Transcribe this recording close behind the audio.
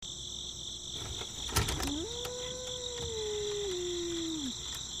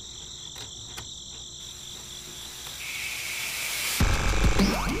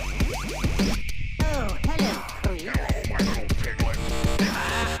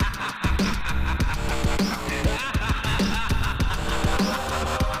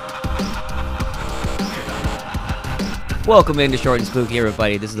Welcome into Short and Spooky,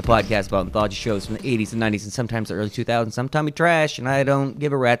 everybody. This is the podcast about anthology shows from the 80s and 90s and sometimes the early 2000s. I'm Tommy Trash, and I don't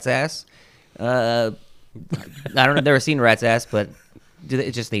give a rat's ass. I don't know, I've never seen a rat's ass, but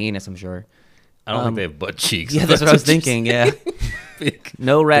it's just the anus, I'm sure. I don't think they have butt cheeks. Yeah, that's what I was thinking, yeah.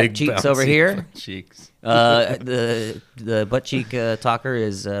 No rat cheeks over here. Butt cheeks. The butt cheek talker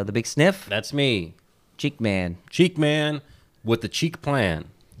is the Big Sniff. That's me. Cheek Man. Cheek man with the cheek plan.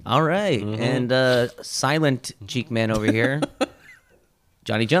 All right. And silent cheek man over here,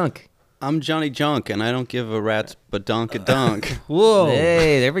 Johnny Junk. I'm Johnny Junk, and I don't give a rat's badonk-a-dunk. Whoa.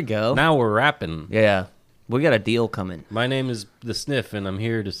 Hey, there we go. Now we're rapping. Yeah. We got a deal coming. My name is The Sniff, and I'm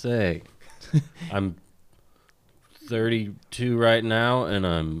here to say I'm 32 right now, and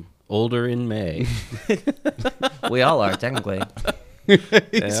I'm older in May. We all are, technically.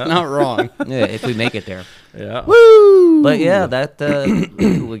 He's not wrong. Yeah, if we make it there. Yeah. Woo! But yeah, that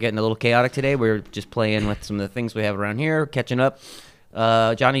we're getting a little chaotic today. We're just playing with some of the things we have around here, catching up.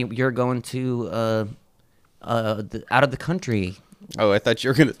 Johnny, you're going to out of the country. Oh, I thought you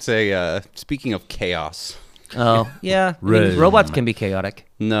were going to say, speaking of chaos. Oh, yeah. I mean, robots can be chaotic.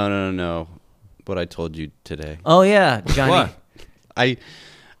 No. What I told you today. Oh, yeah, Johnny. What?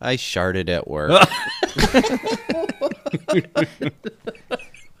 I sharted at work.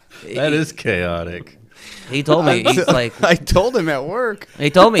 That is chaotic. He told me, he's like, I told him at work.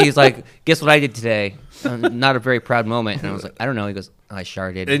 he's like, guess what I did today? Not a very proud moment. And I was like, I don't know. He goes, I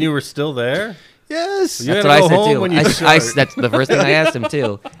sharted. And you were still there? Yes. You That's had what to I go said home too. when you I, shart. that's the first thing I asked him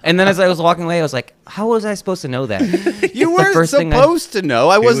too. And then as I was walking away, I was like, "How was I supposed to know that?" You The weren't first thing supposed to know.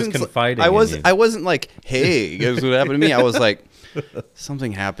 I was wasn't confiding I in was you. I wasn't like, hey, guess what happened to me? I was like,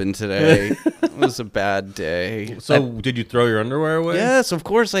 something happened today. It was a bad day. So did you throw your underwear away? Yes, of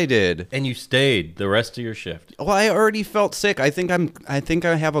course I did. And you stayed the rest of your shift. Well, I already felt sick. I think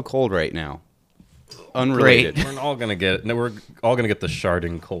I have a cold right now. Unrelated. We're all gonna get. No, we're all gonna get the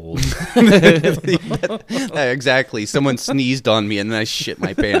sharding cold. Exactly. Someone sneezed on me and then I shit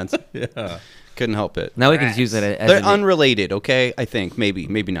my pants. Yeah. Couldn't help it. Now we can just use it as They're an- unrelated, okay? I think maybe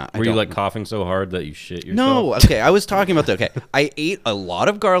not. Were you like coughing so hard that you shit yourself? No, okay. I was talking about that. Okay, I ate a lot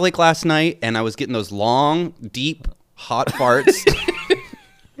of garlic last night, and I was getting those long, deep, hot farts.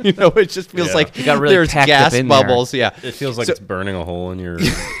 You know, it just feels Yeah. like You got really there's packed gas up in there. bubbles. Yeah, It feels like So- it's burning a hole in your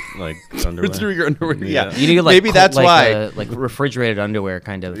like underwear. through your underwear. Yeah, You need like maybe that's why. like refrigerated underwear,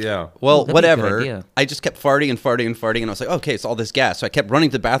 kind of. Yeah. Well, That'd be a good whatever. idea. I just kept farting, and I was like, okay, it's all this gas. So I kept running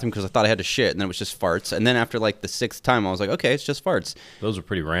to the bathroom because I thought I had to shit, and then it was just farts. And then after like the sixth time, I was like, okay, it's just farts. Those are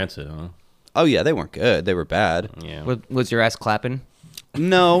pretty rancid, huh? Oh yeah, they weren't good. They were bad. Yeah. Was your ass clapping?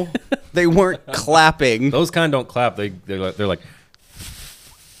 No, they weren't clapping. Those kind don't clap. They're like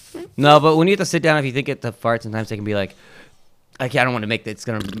No, but when you have to sit down, if you think it the fart, sometimes they can be like, I don't want to make that. It's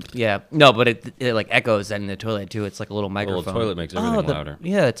gonna, yeah, no, but it like echoes in the toilet too. It's like a little microphone. toilet makes everything louder.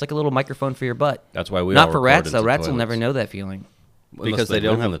 Yeah, it's like a little microphone for your butt. that's why we Not all for record rats into though. Rats will toilets. never know that feeling. Unless Because they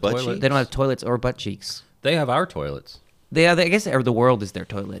don't live in have the butt toilet. cheeks? They don't have toilets or butt cheeks. They have our toilets. I guess the world is their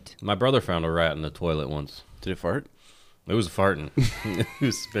toilet. My brother found a rat in the toilet once. Did it fart? It was farting. It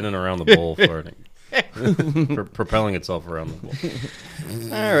was spinning around the bowl, farting. Propelling itself around the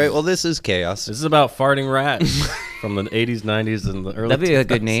bowl. All right. Well, this is chaos. This is about farting rats from the 80s, 90s, and the early That'd be a 2000s.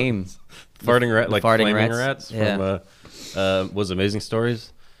 good name. Farting rat, like Farting flaming rats? rats, Yeah. from was Amazing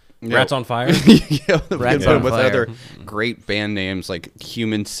Stories. Yeah. Rats on Fire. Yeah, Rats put on it with Fire. other great band names like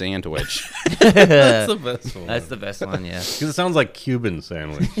Human Sandwich. That's the best one. That's the best one, yeah. Because it sounds like Cuban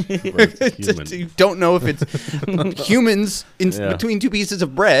sandwich. But it's human. You don't know if it's humans in Yeah. between two pieces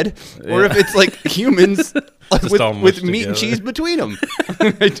of bread, or Yeah. if it's like humans all with mushed meat and together. cheese between them.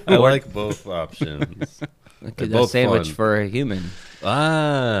 I like both options. A both sandwich fun. for a human.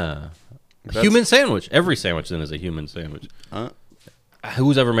 Ah. Human sandwich. Every sandwich then is a human sandwich.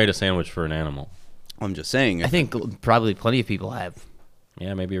 Who's ever made a sandwich for an animal? I'm just saying. I think probably plenty of people have.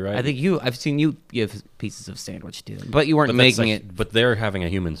 Yeah, maybe you're right. I think I've seen you give pieces of sandwich too, but you weren't But that's making like- it. But they're having a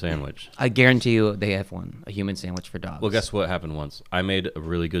human sandwich. I guarantee you they have one, a human sandwich for dogs. Well, guess what happened once? I made a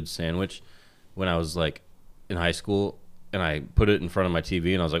really good sandwich when I was like in high school, and I put it in front of my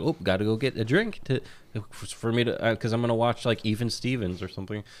TV, and I was like, "Oh, got to go get a drink for me to because I'm gonna watch like Even Stevens or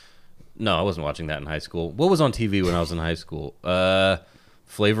something." No, I wasn't watching that in high school. What was on TV when I was in high school?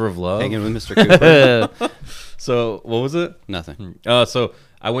 Flavor of Love. hanging with Mr. Cooper. So what was it? Nothing. So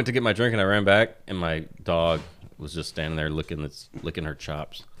I went to get my drink, and I ran back, and my dog was just standing there licking her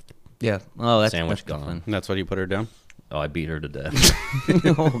chops. Yeah. Oh, that's Sandwich that's gone. That's why you put her down. Oh, I beat her to death. fun.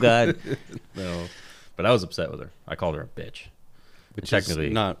 Oh God. No, but I was upset with her. I called her a bitch. Which Technically,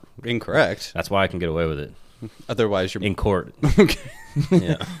 is not incorrect. that's why I can get away with it. Otherwise, you're in court. okay.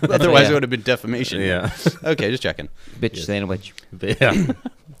 Yeah. Otherwise, yeah. it would have been defamation. Yeah. Okay, just checking. Bitch sandwich. Yeah.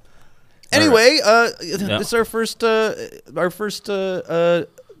 Anyway, Yeah. this is our first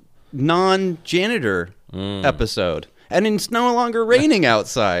non-janitor episode, and it's no longer raining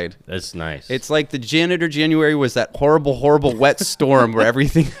outside. That's nice. It's like the janitor January was that horrible wet storm where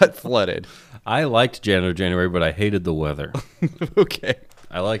everything got flooded. I liked Janitor January, but I hated the weather. Okay.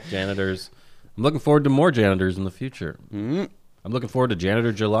 I like janitors. I'm looking forward to more janitors in the future. I'm looking forward to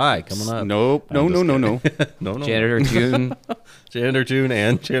Janitor July coming up. Nope. No. No. Janitor June. Janitor June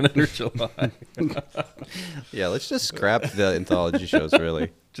and Janitor July. Yeah, let's just scrap the anthology shows,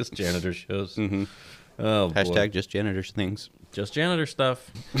 really. Just janitor shows. Oh, boy. Hashtag just janitor things. Just janitor stuff.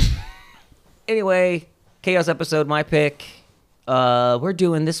 Anyway, Chaos episode, my pick. We're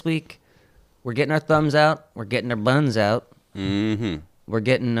doing this week. We're getting our thumbs out. We're getting our buns out. Mm-hmm. We're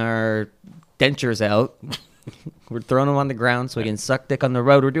getting our dentures out. We're throwing them on the ground so we can suck dick on the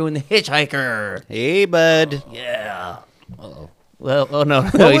road. We're doing the hitchhiker. Hey, bud. Yeah. Uh-oh. Well, oh no.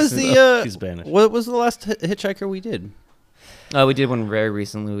 What was the He's Spanish. what was the last hitchhiker we did? Oh, we did one very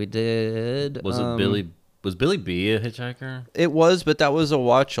recently. We did. Was it Billy? Was Billy B a hitchhiker? It was, but that was a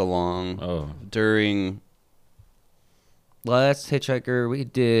watch along Oh. during. Last hitchhiker we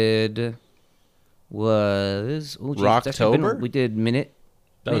did was it's actually Rocktober? we did Minute.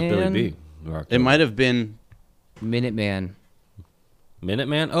 That was Billy Man. B. It might have been. Minuteman.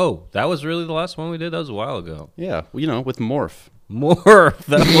 Minuteman? Oh, that was really the last one we did? That was a while ago. Yeah, with Morph. More.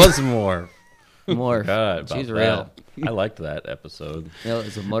 That was more. Morph. God, about She's that. real. I liked that episode. No,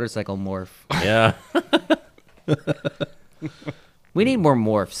 it's a motorcycle morph. Yeah. We need more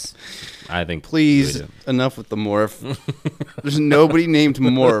morphs. I think. Please, we do. enough with the Morph. There's nobody named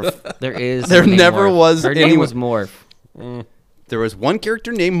Morph. There is. There someone named never Morph. was Her anyone- name was Morph. There was one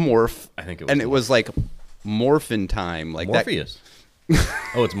character named Morph, I think it was. and it was like Morphin time, like Morpheus.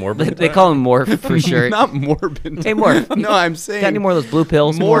 Oh, it's Morbid. They call him Morph for that. sure. Not Morbid. Hey, Morph. No, I'm saying Got any more of those blue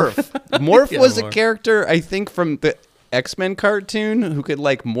pills? Morph. Morph Yeah, was a Morph. character I think from the X-Men cartoon who could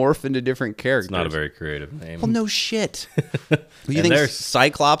like morph into different characters. It's not a very creative name. Well, no shit. You And think there's-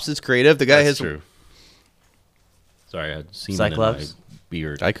 Cyclops is creative? The guy That's has. true. Sorry, I had semen Cyclops? in my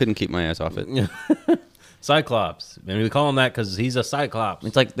beard. I couldn't keep my eyes off it. Cyclops. And we call him that because he's a Cyclops.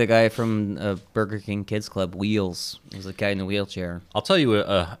 It's like the guy from Burger King Kids Club, Wheels. He's the guy in the wheelchair. I'll tell you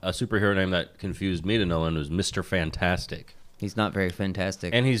a superhero name that confused me to no end was Mr. Fantastic. He's not very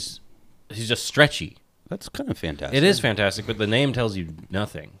fantastic. And he's just stretchy. That's kind of fantastic. It is fantastic, but the name tells you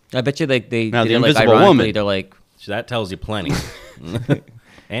nothing. I bet you they Now, the did it, like, Invisible ironically, Woman. they're like, So that tells you plenty.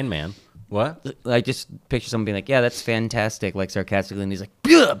 And man. What? I just picture someone being like, yeah, that's fantastic, like sarcastically, and he's like,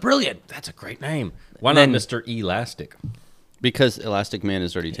 yeah, brilliant. That's a great name. Why Then- not Mr. Elastic? Because Elastic Man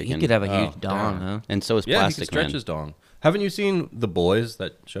is already He taken. could have a Oh, huge dong, darn. huh? And so is Yeah, he can Plastic stretch Man. his dong. Haven't you seen The Boys,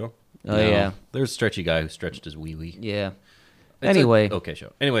 that show? Oh, yeah. There's a stretchy guy who stretched his wee-wee. Yeah. It's Anyway. okay,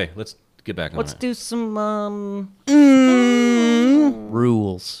 show. Anyway, let's get back on Let's it. do some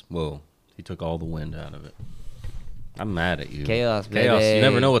rules. Whoa, he took all the wind out of it. I'm mad at you. Chaos, Chaos. baby. You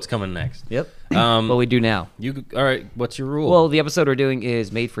never know what's coming next. Yep. Um, What we do now. all right. What's your rule? Well, the episode we're doing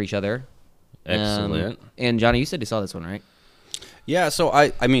is Made for Each Other. Excellent. And Johnny, you said you saw this one, right? Yeah, so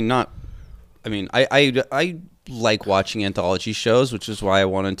I like watching anthology shows, which is why I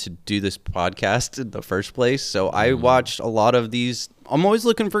wanted to do this podcast in the first place. So I watched a lot of these. I'm always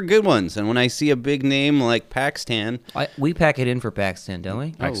looking for good ones, and when I see a big name like Paxton, We pack it in for Paxton, don't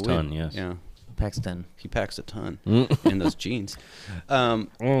we? Paxton, yes. yeah, Paxton. he packs a ton Mm. in those jeans. So Borrowed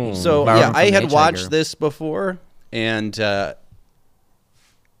yeah, from I the had Hitchhiker. watched this before, and so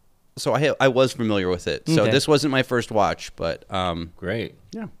I was familiar with it. So Okay. this wasn't my first watch, but Great.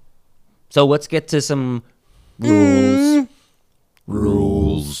 yeah. So let's get to some rules.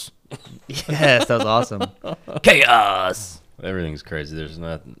 Rules. Yes, that was awesome. Chaos. Everything's crazy. There's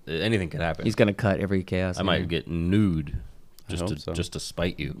nothing. Anything could happen. He's gonna cut every chaos. I might get nude just hope to so. just to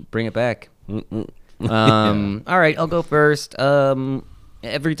spite you. Bring it back. All right, I'll go first.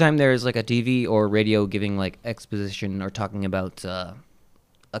 Every time there's like a TV or radio giving like exposition or talking about a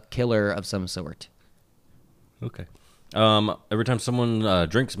killer of some sort. Okay. Every time someone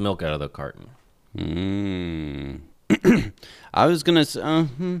drinks milk out of the carton. I was gonna say, I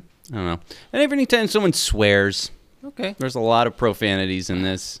don't know. And every time someone swears, Okay. there's a lot of profanities in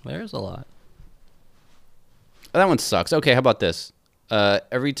this. There's a lot. That one sucks. Okay, how about this?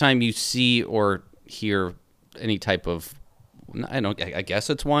 Every time you see or hear any type of, I guess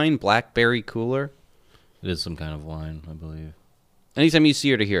it's wine, blackberry cooler. It is some kind of wine, I believe. Anytime you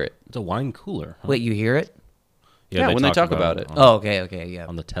see or to hear it. It's a wine cooler. Huh? Wait, you hear it? Yeah, when they talk about it. on- Oh, okay, yeah.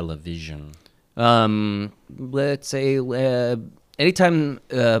 on the television. Let's say anytime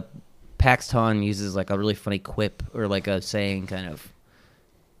Paxton uses like a really funny quip or like a saying, kind of.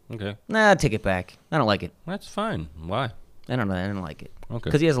 Okay, Nah, take it back. I don't like it. that's fine. Why? I don't know. I don't like it. Okay.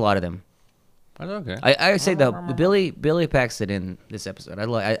 Because he has a lot of them. That's okay. I say the Billy Paxton in this episode.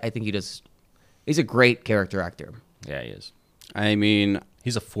 I think he does. He's a great character actor. Yeah, he is. I mean,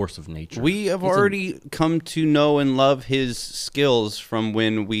 He's a force of nature. we have already come to know and love his skills from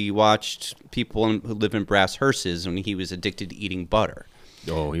when we watched people who live in brass hearses when he was addicted to eating butter.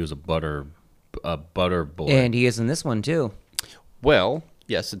 Oh, he was a butter boy. And he is in this one too. Well,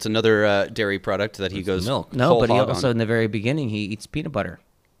 yes, it's another dairy product that he It's goes milk. No, whole but he hog also on. in the very beginning he eats peanut butter,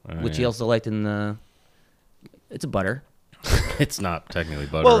 which he yeah. also liked in the. It's a butter, It's not technically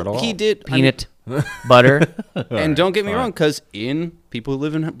butter at all. Well, he did. I mean, peanut butter. and don't get me fine. wrong, because in People Who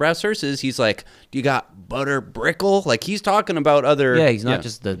Live in Brass Hearses, he's like, "Do you got butter brickle?" Like he's talking about other. Yeah, he's not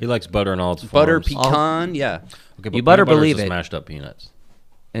just He the likes butter in all its butter forms. pecan. Yeah, Okay, but You better peanut butter is believe just it. Smashed up peanuts.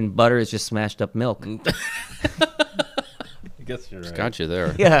 and butter is just smashed up milk. I guess you're right. got you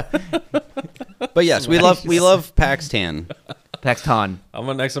there. Yeah, But yes, we love Paxton. Paxton.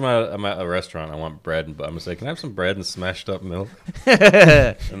 Next time I'm at a restaurant, I want bread, and I'm gonna say, "Can I have some bread and smashed up milk?"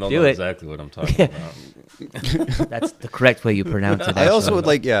 And they'll Do know it. exactly what I'm talking about. That's the correct way you pronounce it. I also actually.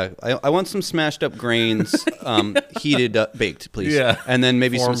 would like, I want some smashed up grains, heated up, baked, please. Yeah. And then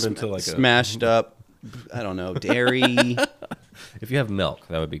maybe some Formed into like a- smashed up, I don't know, dairy. If you have milk,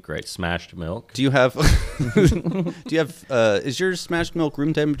 that would be great. Smashed milk. Do you have, is your smashed milk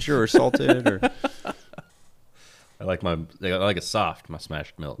room temperature or salted or? I like it soft. My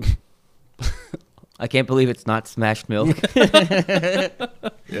smashed milk. I can't believe it's not smashed milk.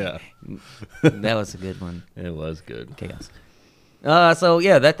 Yeah, That was a good one. it was good. Chaos. So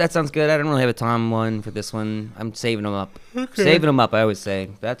yeah, that sounds good. I don't really have a Tom one for this one. I'm saving them up. Saving them up. I always say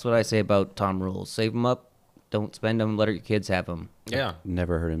that's what I say about Tom rules. Save them up. Don't spend them. Let your kids have them. Yeah,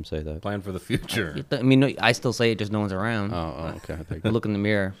 Never heard him say that. plan for the future. I mean, no, I still say it, just no one's around. Oh, okay. Look in the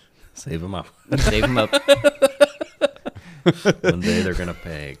mirror. Save them up. Save them up. One day they're gonna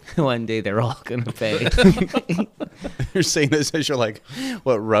pay. One day they're all gonna pay. You're saying this as you're like,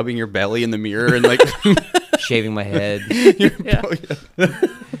 what, rubbing your belly in the mirror and like, Shaving my head.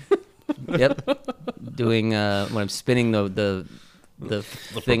 Yep. Doing when I'm spinning the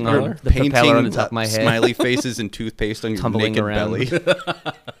thing propeller? on the painting propeller on the top of my head. smiley faces and toothpaste on your Tumbling naked around. belly.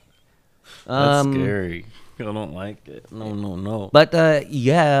 That's scary. I don't like it. No. But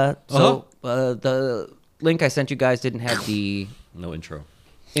yeah, so Uh-huh. the link I sent you guys didn't have the No intro.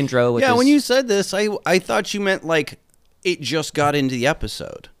 intro. Which Yeah, is, when you said this, I thought you meant like it just got into the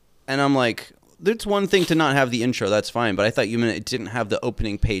episode. And I'm like, it's one thing to not have the intro, that's fine, but I thought you meant it didn't have the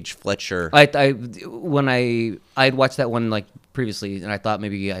opening page Fletcher. I'd watched that one like previously, and I thought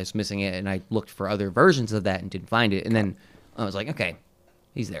maybe I was missing it, and I looked for other versions of that and didn't find it, and then I was like, okay,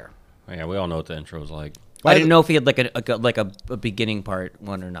 he's there. Yeah, we all know what the intro is like. I didn't know if he had like a beginning part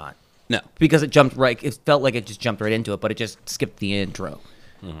one or not. No. Because it jumped right. It felt like it just jumped right into it, but it just skipped the intro,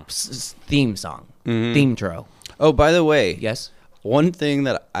 theme song, theme intro. Oh, by the way, Yes. one thing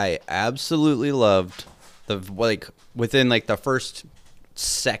that I absolutely loved, within like the first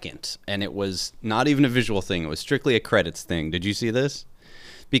second, and it was not even a visual thing, it was strictly a credits thing. Did you see this?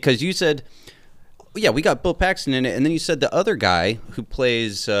 Because you said, yeah, we got Bill Paxton in it, and then you said the other guy who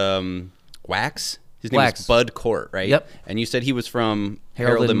plays Wax. His name Wax. is Bud Cort, right? Yep. And you said he was from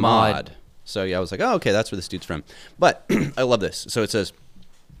Harold Harold and and Maude. Maude. So yeah, I was like, oh, okay, that's where this dude's from. But I love this. So it says,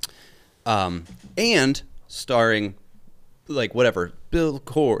 and starring, like, whatever, Bill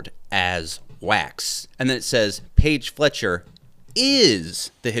Cort as Wax. And then it says, Paige Fletcher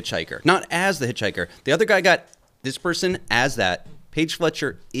is the hitchhiker. Not as the hitchhiker. The other guy got this person as that. Paige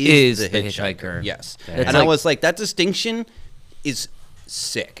Fletcher is the hitchhiker. Yes. That's And I like- was like, that distinction is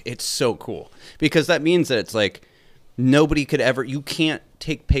sick. It's so cool. Because that means that it's like, nobody could ever, you can't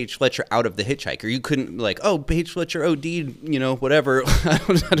take Paige Fletcher out of the hitchhiker. You couldn't like, oh, Paige Fletcher OD'd, whatever. I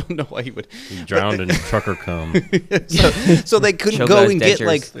don't know why he would. He drowned in trucker cum. So they couldn't Choke go on his and get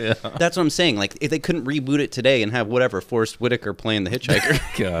dentures. like, that's what I'm saying. Like if they couldn't reboot it today and have whatever, Forrest Whitaker playing the hitchhiker.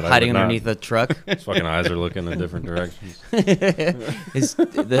 God, I Hiding would not. underneath a truck. His fucking eyes are looking in different directions.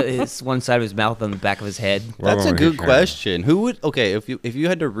 his one side of his mouth on the back of his head. That's a We're good hitchhiking. question. Who would, okay, if you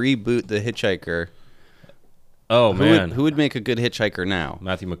had to reboot the hitchhiker, Oh man, who would make a good hitchhiker now?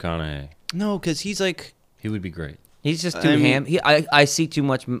 Matthew McConaughey. No, because he's like, He would be great. He's just too I mean- I see too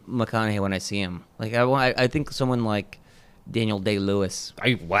much McConaughey when I see him. Like I think someone like Daniel Day-Lewis.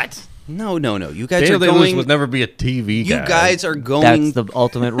 What? no. You guys Daniel are Day-Lewis going. would never be a TV guy. You guys are going. That's the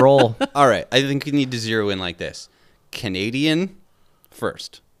ultimate role. All right, I think you need to zero in like this: Canadian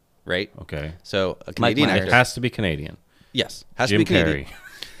first, right? Okay. So a Canadian Myers. It actor. has to be Canadian. Yes, has to Jim be Canadian.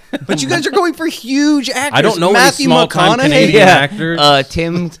 Carrey. But you guys are going for huge actors. I don't know any Matthew small-time McConaughey. Canadian actors.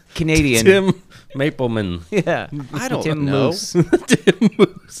 Tim Canadian. Tim Mapleman. Yeah. I don't Tim know. Moose. Tim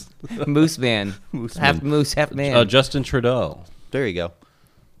Moose. Moose man. Half moose, half man. Justin Trudeau. There you go.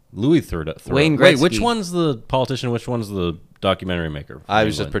 Louis Trudeau. Wayne Wait, Gretzky. which one's the politician? Which one's the documentary maker? from I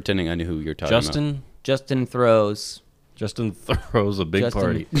was just England? pretending I knew who you're talking about. Justin Justin throws a big Justin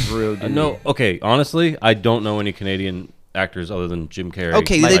party. Trudeau. No, okay. Honestly, I don't know any Canadian actors other than Jim Carrey.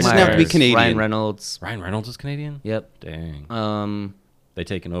 Okay, Mike they just have to be Myers, Canadian. Ryan Reynolds. Ryan Reynolds is Canadian. Yep. Dang. They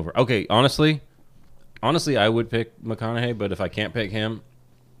taken over. Okay, honestly, I would pick McConaughey, but if I can't pick him,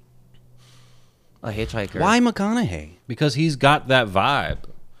 A Hitchhiker. Why McConaughey? because he's got that vibe.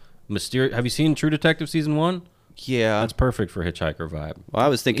 Mysterious. Have you seen True Detective season 1? Yeah. That's perfect for Hitchhiker vibe. Well, I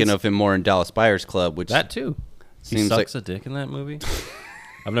was thinking of him more in Dallas Buyers Club, which That too. He Seems sucks like- a dick in that movie.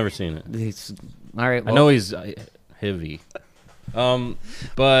 I've never seen it. He's, all right. I Well, know he's heavy.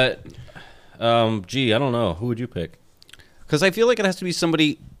 But gee, I don't know. Who would you pick? because I feel like it has to be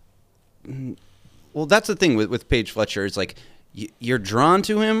somebody. Well, that's the thing with Paige Fletcher. It's like you're drawn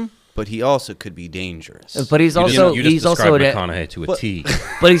to him, but he also could be dangerous. But he's You also just he's also described an, McConaughey to a But- T.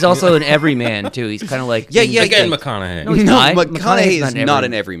 but he's also an everyman too. He's kind of like Yeah, Again, like- McConaughey. No, he's no, not. McConaughey McConaughey's is not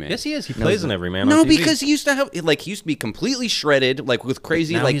an everyman. Yes, he is. He No, plays he's an not. everyman. No, on TV. because he used to have he used to be completely shredded, like with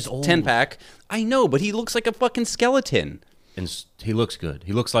crazy Now like he's old. 10-pack. I know, but he looks like a fucking skeleton. He looks good.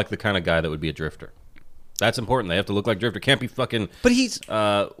 He looks like the kind of guy that would be a drifter. That's important. They have to look like drifter. Can't be fucking. But he's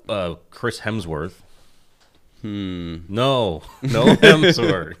Chris Hemsworth. No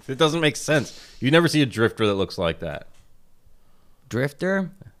Hemsworth. It doesn't make sense. You never see a drifter that looks like that.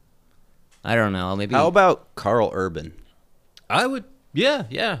 Drifter. I don't know. Maybe how about Carl Urban? I would.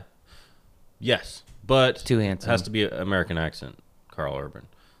 Yeah. Yes, but Too handsome. It has to be an American accent. Carl Urban.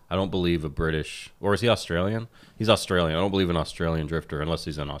 I don't believe a British, or is he Australian? He's Australian. I don't believe an Australian drifter unless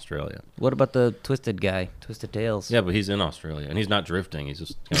he's in Australia. What about the Twisted guy? Twisted Tales. Yeah, but he's in Australia and he's not drifting. He's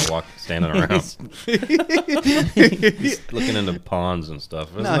just standing around, he's looking into ponds and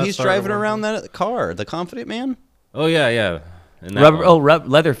stuff. Isn't No, that he's Star driving Wars? around that car, the Confident Man, Oh yeah. In that Rubber. one. Oh,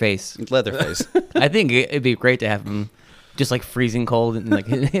 Leatherface. Leatherface. I think it'd be great to have him just like freezing cold in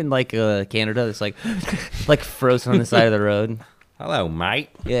like Canada. It's like frozen on the side of the road. Hello, mate.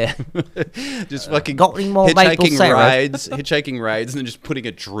 Yeah. Just fucking Got any more maple syrup? hitchhiking rides, and then just putting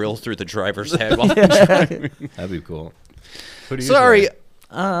a drill through the driver's head. While That'd be cool. Who do you Sorry, say?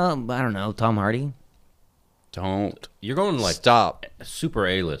 I don't know. Tom Hardy. don't You're going like stop. super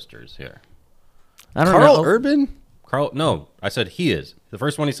A-listers here. I don't Carl know. Urban. Carl, no, I said he is. The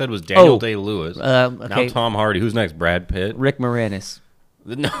first one he said was Daniel Oh, Day-Lewis. okay. Now Tom Hardy. Who's next? Brad Pitt? Rick Moranis.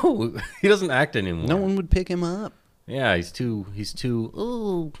 No, he doesn't act anymore. No one would pick him up. Yeah, he's too.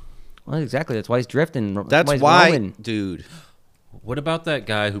 Ooh. Well, exactly. That's why he's drifting. That's he's why, rolling. dude. What about that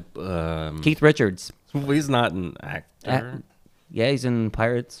guy who? Keith Richards. He's not an actor. Yeah, he's in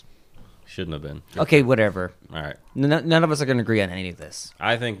Pirates. Shouldn't have been. Okay, whatever. All right. None of us are going to agree on any of this.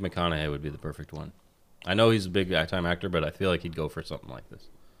 I think McConaughey would be the perfect one. I know he's a big time actor, but I feel like he'd go for something like this.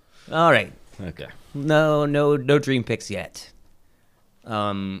 All right. Okay. No dream picks yet.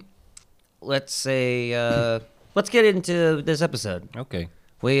 Let's say let's get into this episode. Okay.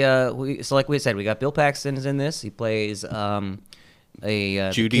 So like we said, we got Bill Paxton is in this. He plays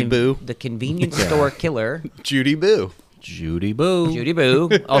Judy Boo. the convenience store killer. Judy Boo. Judy Boo. Judy Boo,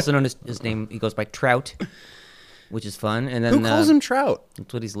 also known as his name. He goes by Trout, which is fun. And then Who calls him Trout?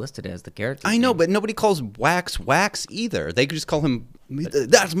 That's what he's listed as, the character. I know, but nobody calls Wax either. They could just call him,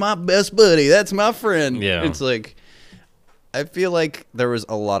 that's my best buddy. That's my friend. Yeah. It's like, I feel like there was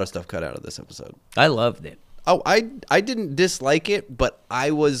a lot of stuff cut out of this episode. I loved it. Oh, I didn't dislike it, but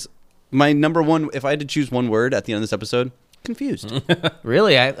I was, my number one, if I had to choose one word at the end of this episode, confused.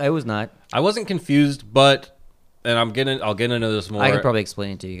 Really, I was not. I wasn't confused, but and I'll get into this more. I could probably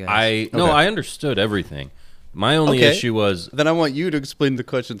explain it to you guys. I understood everything. My only Okay. issue was Then I want you to explain the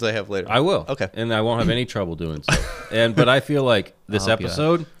questions I have later. I will. Okay. And I won't have any trouble doing so. But I feel like this I'll help you out.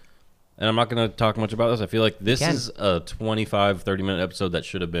 episode, and I'm not going to talk much about this. I feel like this can. is a 25, 30-minute episode that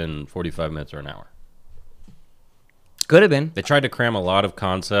should have been 45 minutes or an hour. Could have been. They tried to cram a lot of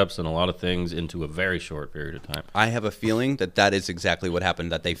concepts and a lot of things into a very short period of time. I have a feeling that is exactly what happened,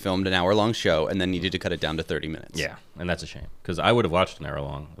 that they filmed an hour-long show and then needed to cut it down to 30 minutes. Yeah, and that's a shame because I would have watched an hour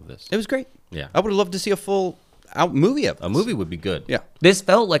long of this. It was great. Yeah. I would have loved to see a full out movie of this. A movie would be good. Yeah. This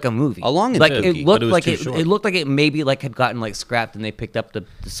felt like a movie. Along and like silky, it but looked it was like too it. short. It looked like it maybe like had gotten like scrapped, and they picked up the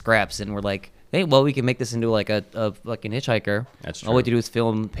scraps and were like, "Hey, well, we can make this into like a like an hitchhiker." That's All we true. had to do is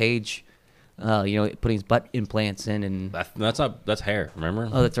film Paige putting his butt implants in, and That's hair. Remember?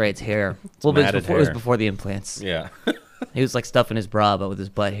 oh, that's right, it's hair. Well, but matted it was hair. before the implants. Yeah. He was like stuffing his bra, but with his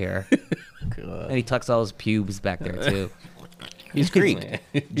butt hair, God. and he tucks all his pubes back there too. He's Greek.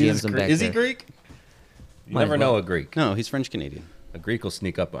 Jams him back Is he there. Greek? You Might never as know well. a Greek. No, he's French Canadian. A Greek will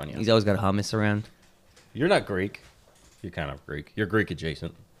sneak up on you. He's always got hummus around. You're not Greek. You're kind of Greek. You're Greek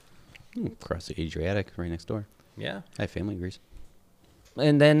adjacent. Across the Adriatic, right next door. Yeah. I have family in Greece.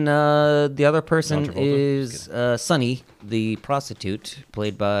 And then the other person John Travolta? is Sunny, the prostitute,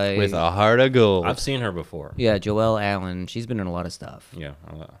 played by With a heart of gold. I've seen her before. yeah, Joelle Allen. She's been in a lot of stuff. Yeah.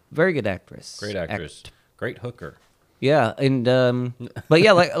 Very good actress. Great actress. Great hooker. Yeah, and but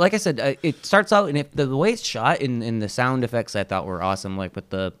yeah, like I said, it starts out, and the way it's shot and the sound effects I thought were awesome. Like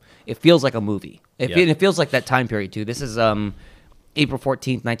with it feels like a movie. It feels like that time period too. This is April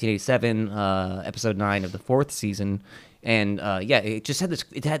 14th, 1987, episode 9 of the 4th season, and yeah, it just had this.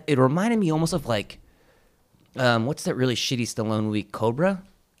 It reminded me almost of like, what's that really shitty Stallone movie, Cobra?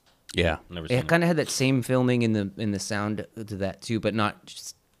 Yeah. Never seen It kind of had that same filming in the sound to that too, but not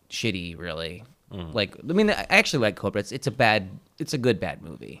just shitty really. Like, I mean, I actually like Cobra. It's a good bad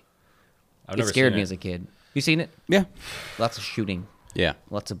movie. I've It never scared seen me it. as a kid. You seen it? Yeah. Lots of shooting, Yeah.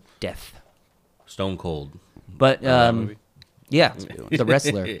 lots of death. Stone Cold. But that movie? yeah, the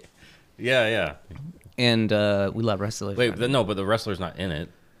wrestler, Yeah. and we love wrestlers. Wait, no, but the wrestler's not in it.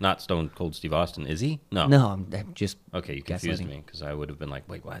 Not Stone Cold Steve Austin, is he? No. no, I'm just Okay, you confused gaslighting. me because I would have been like,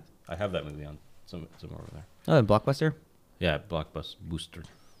 wait, what? I have that movie on somewhere over there. Oh, and Blockbuster, Yeah, Blockbuster Booster.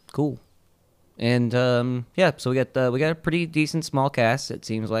 cool. And yeah, so we got a pretty decent small cast, it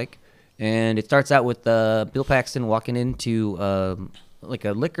seems like, and it starts out with Bill Paxton walking into like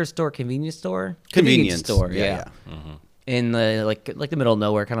a liquor store, convenience store, store, yeah. In the like the middle of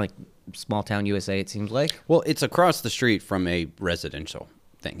nowhere, kind of like small town USA. It seems like. Well, it's across the street from a residential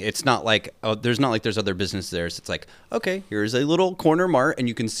thing. It's not like there's other business there. So it's like, okay, here's a little corner mart, and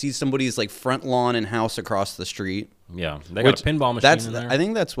you can see somebody's like front lawn and house across the street. Yeah, they got a pinball machine in there. I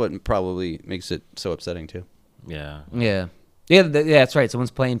think that's what probably makes it so upsetting too. Yeah. Yeah, that's right.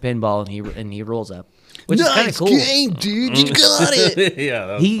 Someone's playing pinball, and he rolls up, which is kind of cool. game, dude. You got it. Yeah,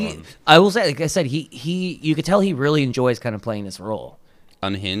 that was fun. I will say, like I said, you could tell he really enjoys kind of playing this role.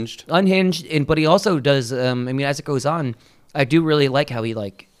 Unhinged. Unhinged, but he also does. I mean, as it goes on, I do really like how he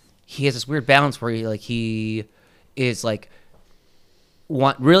has this weird balance where he is like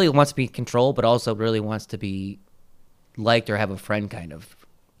really wants to be in control, but also really wants to be liked or have a friend, kind of.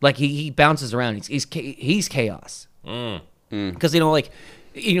 Like he bounces around. He's chaos. Because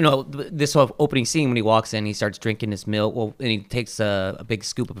this whole opening scene when he walks in, he starts drinking his milk. Well, and he takes a big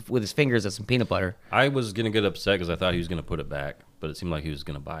scoop with his fingers of some peanut butter. I was gonna get upset because I thought he was gonna put it back, but it seemed like he was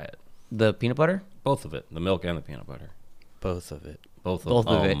gonna buy it. The peanut butter. Both of it, the milk and the peanut butter. Both of it. Both Both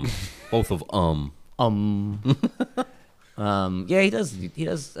of it. Both of Yeah, he does. He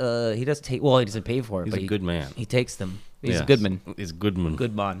does take. Well, he doesn't pay for it. He's but a good man. He takes them. He's a Yes. good man. He's a good man.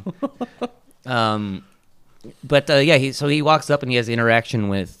 Good man. But yeah, he walks up and he has interaction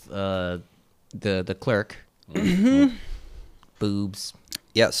with the clerk. Boobs.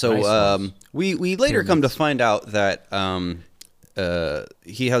 Yeah, so Nice ones. we later come to find out that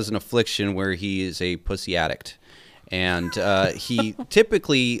he has an affliction where he is a pussy addict, and he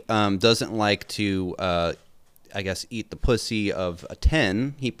typically doesn't like to, I guess, eat the pussy of a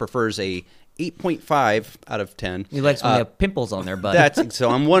 10. He prefers a 8.5 out of 10. He likes when they have pimples on their butt. So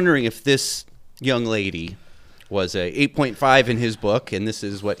I'm wondering if this young lady was a 8.5 in his book, and this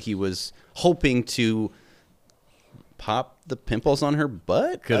is what he was hoping to pop the pimples on her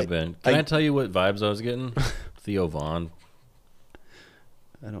butt. Could have been. Can I tell you what vibes I was getting? Theo Vaughn.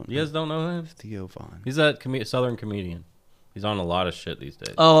 I don't know. You guys don't know him? Theo Vaughn. He's that Southern comedian. He's on a lot of shit these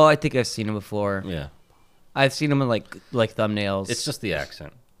days. Oh, I think I've seen him before. Yeah. I've seen him in like thumbnails. It's just the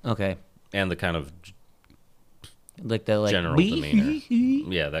accent okay. and the kind of Like the general demeanor.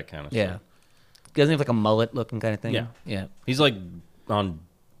 Yeah, that kind of Yeah. stuff. Doesn't he have like a mullet looking kind of thing? Yeah. Yeah. He's like on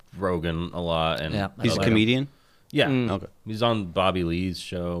Rogan a lot. And Yeah, He's a like him. comedian. Yeah. Okay. He's on Bobby Lee's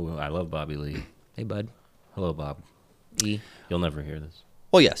show. I love Bobby Lee. Hey, bud. Hello, Bob. E. You'll never hear this.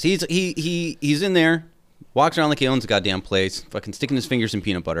 Well, yes, he's in there, walks around like he owns a goddamn place, fucking sticking his fingers in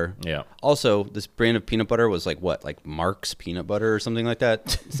peanut butter. Yeah. Also, this brand of peanut butter was like what, like Mark's peanut butter or something like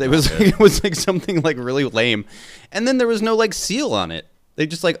that. So it was like something like really lame, and then there was no like seal on it. They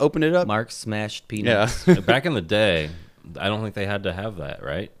just like opened it up. Mark smashed Yeah. peanuts. Back in the day, I don't think they had to have that,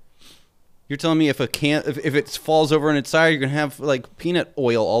 right? You're telling me if it falls over on its side, you're gonna have like peanut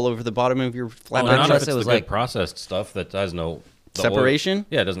oil all over the bottom of your flat Well, not Unless if it it's was the good like- processed stuff that has no The Separation?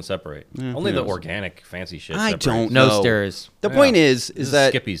 Yeah, it doesn't separate. Yeah, Only who the knows? organic fancy shit. I separates. don't No know. stirs. The Yeah. point is This is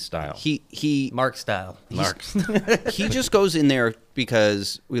that Skippy's style. he Mark style. Marks. he just goes in there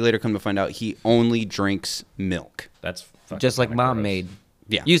because we later come to find out he only drinks milk. That's fucking Just like kinda Mom gross. made.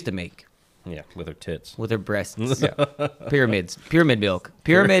 Yeah. Used to make Yeah, with her tits. with her breasts. Pyramids. Pyramid milk.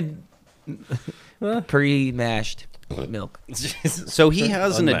 Pyramid pre-mashed milk. So he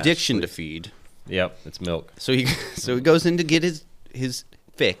has an Unmatched, addiction to please. feed. Yep, it's milk. So he goes in to get his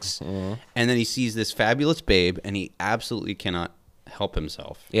fix, Mm-hmm. and then he sees this fabulous babe, and he absolutely cannot help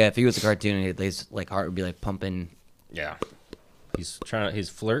himself. Yeah, if he was a cartoon, his like heart would be like pumping. Yeah. He's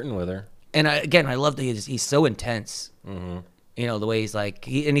flirting with her. And I love that he's so intense. Mm-hmm. You know the way he's like,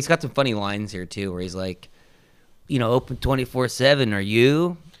 and he's got some funny lines here too, where he's like, open 24/7. Are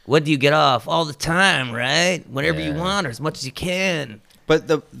you? What do you get off all the time, right? Whenever you Yeah. want, or as much as you can. But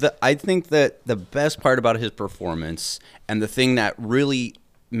I think that the best part about his performance and the thing that really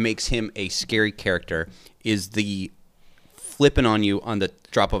makes him a scary character is the flipping on you on the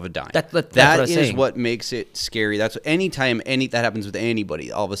drop of a dime. That's what That I was is saying. what makes it scary. That's anytime that happens with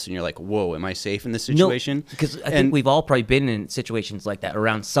anybody, all of a sudden you're like, whoa, am I safe in this situation? Because I think we've all probably been in situations like that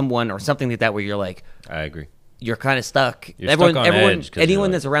around someone or something like that, where you're like, I agree. you're kind of stuck. You're stuck on edge 'cause you're anyone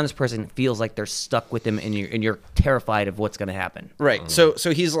like- that's around this person feels like they're stuck with them, and you're terrified of what's going to happen. Right. So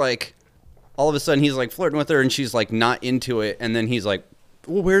he's like, all of a sudden he's like flirting with her, and she's like not into it, and then he's like,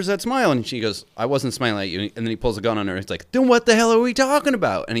 well, where's that smile? And she goes, I wasn't smiling at you. And then he pulls a gun on her. And he's like, then what the hell are we talking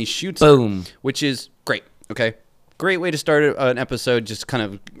about? And he shoots her, Boom. which is great. Okay. Great way to start an episode, just kind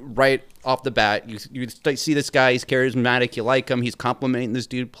of right off the bat. You see this guy, he's charismatic, you like him, he's complimenting this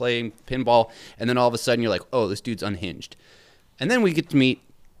dude playing pinball, and then all of a sudden you're like, oh, this dude's unhinged. And then we get to meet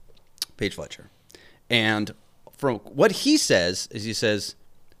Paige Fletcher. And from what he says,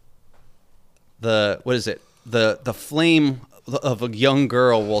 the flame of a young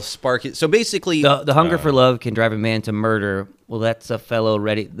girl will spark it. So basically, The hunger for love can drive a man to murder. Well, that's a fellow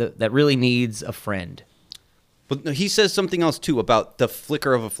ready that really needs a friend. but he says something else too about the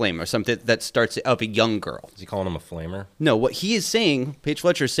flicker of a flame or something that starts of a young girl. Is he calling him a flamer? No, what he is saying, Paige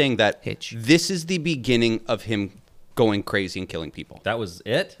Fletcher is saying that Hitch. this is the beginning of him going crazy and killing people. That was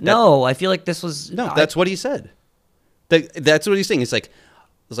it? No, I feel like this was No, that's what he said. That's what he's saying. It's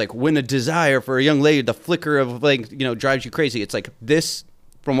like when a desire for a young lady, the flicker of drives you crazy. It's like this.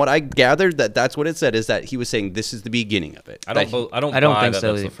 From what I gathered, that's what it said, is that he was saying this is the beginning of it. I don't I don't buy think that so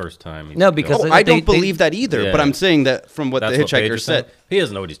that's the either. first time. he's No, killed. because I don't they- believe that either. Yeah. But I'm saying that from what That's the what Paige hitchhiker is saying? said. He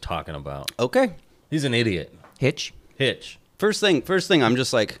doesn't know what he's talking about. Okay. He's an idiot. Hitch. Hitch. First thing, I'm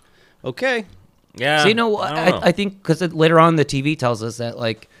just like, okay. Yeah. So you know, I don't know. I think because later on the TV tells us that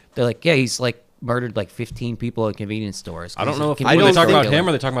they're like, yeah, he's like murdered like 15 people at convenience stores. I don't know if I are they don't talking about think- him or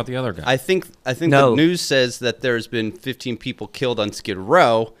are they talking about the other guy. I think No. the news says that there's been 15 people killed on Skid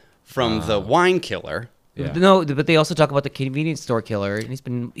Row from the wine killer. Yeah. No, but they also talk about the convenience store killer,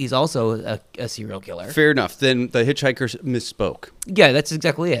 and he's also a serial killer. Fair enough. Then the hitchhikers misspoke. Yeah, that's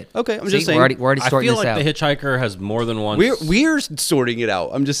exactly it. Okay, I'm See, just saying. we're already I sorting feel this like out. the hitchhiker has more than once. We're sorting it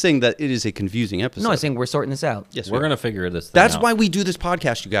out. I'm just saying that it is a confusing episode. No, I'm saying we're sorting this out. yes, We're gonna figure this. Thing That's out. why we do this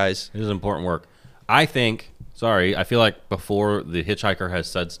podcast, you guys. It is important work. I think. Sorry, I feel like before the hitchhiker has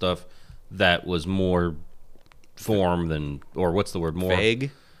said stuff that was more form than, or what's the word, more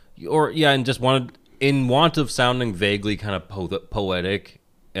Vague. or yeah, and just wanted in want of sounding vaguely kind of poetic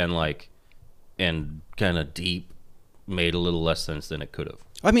and kind of deep, made a little less sense than it could have.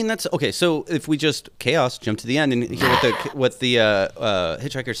 I mean, that's okay. So if we just jump to the end and hear what the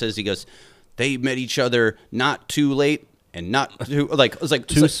hitchhiker says, he goes, "They met each other not too late and not too like it was like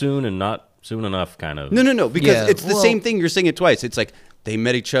Too soon and not soon enough, kind of. No, because Yeah, it's the well- same thing. You're saying it twice. It's like they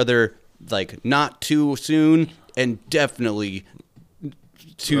met each other like not too soon and definitely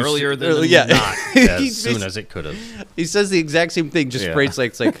too Earlier than early, yeah. not He as soon as it could have. He says the exact same thing, just Yeah. phrased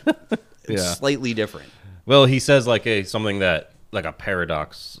like it's Yeah. slightly different. Well, he says like something that like a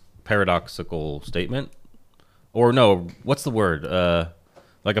paradoxical statement, or no, what's the word?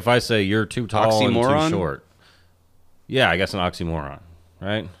 Like if I say you're too tall Oxymoron? and too short. Yeah, I guess an oxymoron,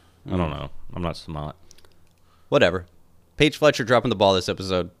 right? I don't know. I'm not smart. Whatever. Paige Fletcher dropping the ball this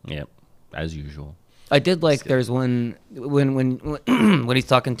episode. Yep, as usual. I did like. There's one when when he's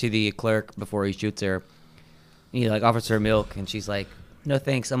talking to the clerk before he shoots her. He like offers her milk, and she's like, "No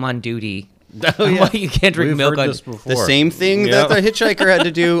thanks, I'm on duty." Oh, yeah. Why you can't drink We've milk heard on this before. The same thing Yep. that the hitchhiker had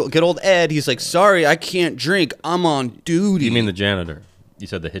to do. Good old Ed. He's like, sorry, I can't drink. I'm on duty. You mean the janitor? You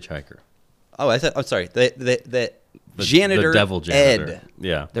said the hitchhiker. Oh, I'm sorry. The janitor. The devil janitor. Ed.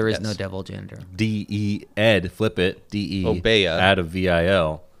 Yeah. There is Yes. no devil janitor. D-E Ed, flip it. D-E. Obeya. Add a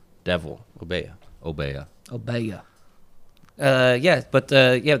V-I-L. Devil. Obeya. Obeya. Obeya. Yeah, but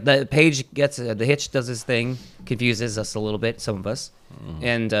the Page gets the Hitch does his thing, confuses us a little bit, some of us,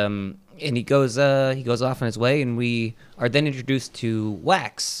 and he goes off on his way, and we are then introduced to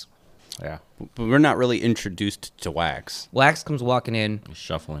Wax. Yeah. But we're not really introduced to Wax. Wax comes walking in. He's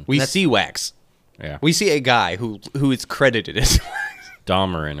shuffling. We see Wax. Yeah. We see a guy who is credited as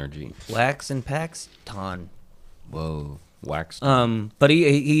Dahmer energy. Wax and Paxton. Whoa. Wax. But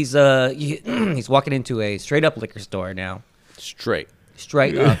he's walking into a straight up liquor store now. straight.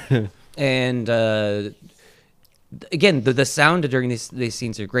 Straight up. And again, the sound during these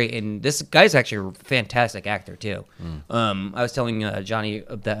scenes are great, and this guy's actually a fantastic actor too. I was telling Johnny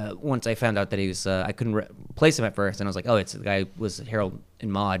that once I found out that he was, I couldn't place him at first, and I was like, oh, it's the guy who was Harold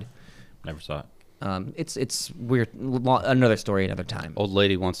in Maude. Never saw it. It's weird. Another story, another time. Old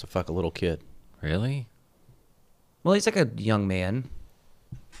lady wants to fuck a little kid. Really? Well, he's like a young man,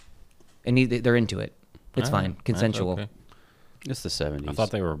 and they're into it. It's Ah, fine, that's consensual. okay. It's the 70s. I thought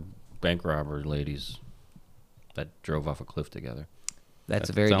they were bank robber ladies that drove off a cliff together.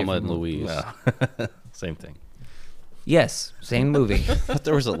 That's a very Thelma different and movie. Louise. Yeah. Same thing. Yes, same movie. I thought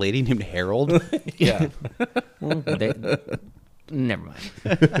there was a lady named Harold. Yeah. Well, never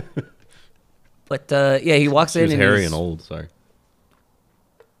mind. But yeah, he walks She in was and hairy he's- and old. Sorry.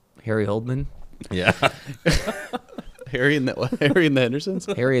 Harry Oldman, Yeah. Harry and the Hendersons.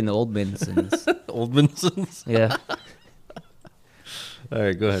 Harry and the Oldmansons. Oldmansons. Yeah. All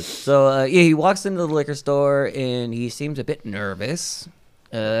right, go ahead. So yeah, he walks into the liquor store and he seems a bit nervous.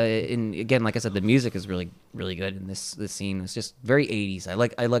 And again, like I said, the music is really, really good in this scene. It's just very 80s. I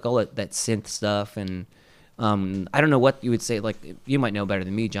like all that synth stuff, and I don't know what you would say. Like you might know better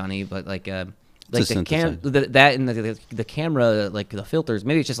than me, Johnny, but like a the synthesizer. that and the camera, like the filters.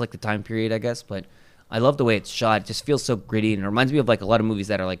 Maybe it's just like the time period, I guess. But I love the way it's shot. It just feels so gritty, and it reminds me of like a lot of movies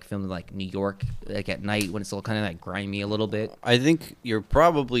that are like filmed in like New York, like at night when it's all kind of like grimy a little bit. I think you're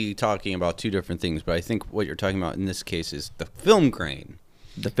probably talking about two different things, but I think what you're talking about in this case is the film grain.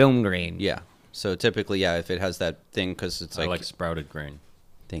 The film grain. Yeah. So typically, yeah, if it has that thing, because it's I like, like sprouted grain.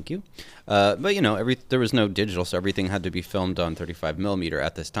 thank you. But you know, there was no digital, so everything had to be filmed on 35 millimeter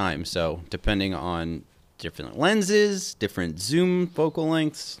at this time. So depending on different lenses, different zoom focal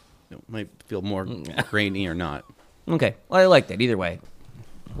lengths, it might feel more grainy or not. Okay. Well, I like that either way.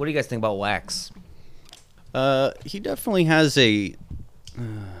 What do you guys think about Wax? He definitely has a,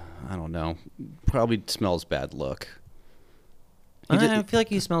 I don't know, probably smells bad look. I feel like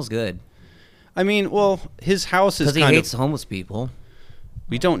he smells good I mean, well, his house is because he kind hates of, homeless people.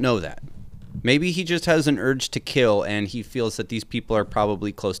 we don't know that. Maybe he just has an urge to kill, and he feels that these people are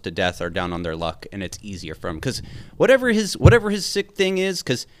probably close to death or down on their luck, and it's easier for him. Because whatever his sick thing is,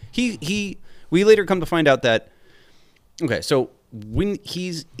 because we later come to find out that, okay, so when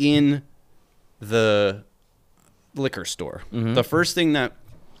he's in the liquor store, the first thing that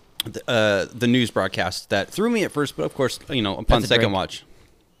the news broadcast that threw me at first, but of course, you know, upon That's a second drink. watch,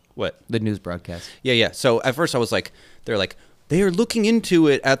 what? The news broadcast. Yeah. So at first I was like, they are looking into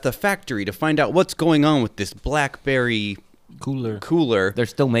it at the factory to find out what's going on with this BlackBerry cooler. They're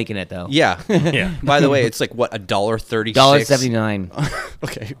still making it though. Yeah. Yeah. By the way, it's like what, $1.36? $1.79.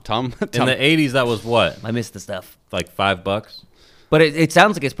 Okay, Tom. In the 80s, that was what? I missed the stuff, Like $5? but it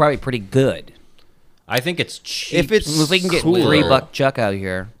sounds like it's probably pretty good. I think it's cheap. If it's If we can get cooler. $3 Chuck out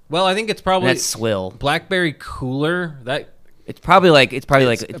here, Well, I think it's probably that's swill. BlackBerry cooler. That It's probably like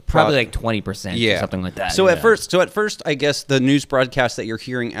 20% or something like that. So Yeah. at first, I guess the news broadcast that you're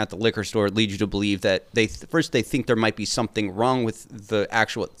hearing at the liquor store leads you to believe that they think there might be something wrong with the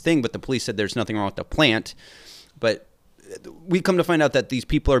actual thing, but the police said there's nothing wrong with the plant. But we come to find out that these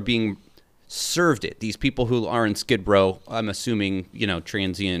people are being served it. These people who are in Skid Row, I'm assuming, you know,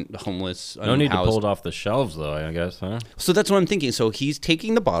 transient, homeless, no need to unhoused. pull it off the shelves, though. I guess, huh? So that's what I'm thinking. So he's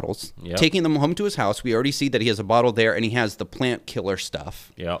taking the bottles, Yep. taking them home to his house. We already see that he has a bottle there, and he has the plant killer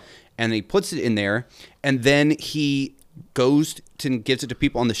stuff. Yeah. And he puts it in there, and then he goes to gives it to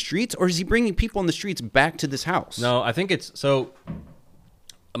people on the streets, or is he bringing people on the streets back to this house? No, I think it's so.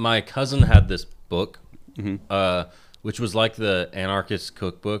 My cousin had this book, which was like the anarchist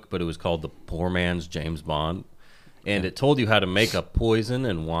cookbook, but it was called The Poor Man's James Bond, and it told you how to make a poison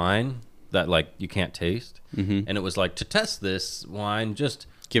and wine that like you can't taste, and it was like, to test this wine, just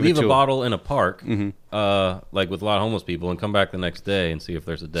Give it leave to a a- bottle in a park, like with a lot of homeless people, and come back the next day and see if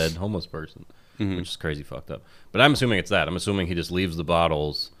there's a dead homeless person, which is crazy fucked up. But I'm assuming it's that. I'm assuming he just leaves the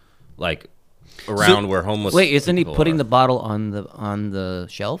bottles like around where homeless. Wait, isn't he people putting are. the bottle on the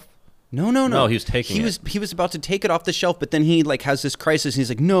shelf? No, he was taking he it. was he was about to take it off the shelf, but then he like has this crisis. And he's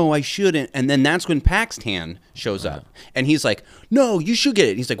like, no, I shouldn't. And then that's when Paxton shows up, and he's like, no, you should get it.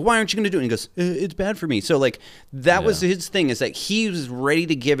 And he's like, why aren't you going to do it? And he goes, it's bad for me. So like that was his thing, is that he was ready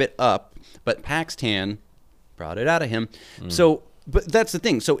to give it up, but Paxton brought it out of him. So, but that's the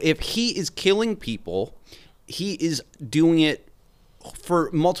thing. So if he is killing people, he is doing it for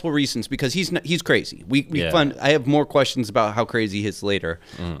multiple reasons, because he's crazy. We I have more questions about how crazy he is later,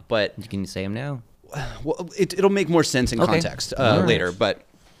 but Can you say him now? well, it'll make more sense in context later. But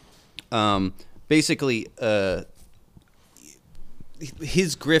basically,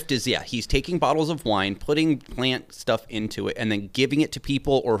 his grift is he's taking bottles of wine, putting plant stuff into it, and then giving it to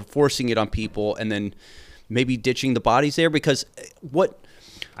people or forcing it on people, and then maybe ditching the bodies there. Because what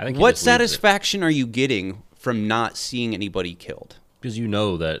satisfaction are you getting from not seeing anybody killed? Because you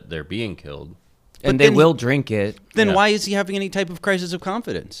know that they're being killed. And they will drink it. Then why is he having any type of crisis of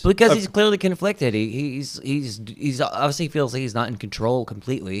confidence? Because he's clearly conflicted. He's obviously feels like he's not in control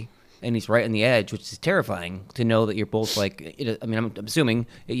completely, and he's right on the edge, which is terrifying to know that you're both like. I mean, I'm assuming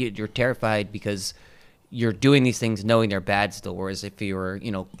you're terrified because you're doing these things knowing they're bad still. Whereas if you were,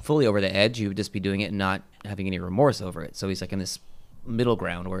 fully over the edge, you would just be doing it and not having any remorse over it. So he's like in this middle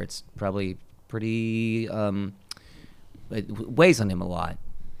ground where it's probably pretty. It weighs on him a lot.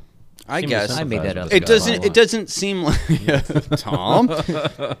 I guess I made that up. It doesn't seem like Tom.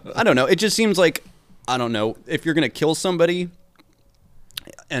 I don't know. It just seems like, I don't know, if you're gonna kill somebody,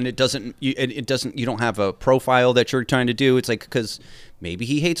 and you don't have a profile that you're trying to do. It's like, because maybe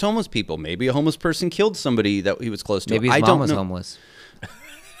he hates homeless people. Maybe a homeless person killed somebody that he was close to. Maybe his mom was homeless.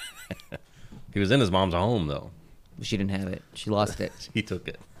 He was in his mom's home though. She didn't have it. She lost it. He took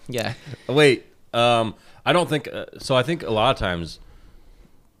it. Yeah. Wait. I don't think so. I think a lot of times,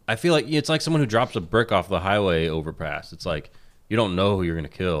 I feel like it's like someone who drops a brick off the highway overpass. It's like you don't know who you're going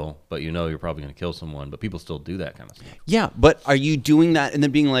to kill, but you know you're probably going to kill someone. But people still do that kind of stuff. Yeah, but are you doing that and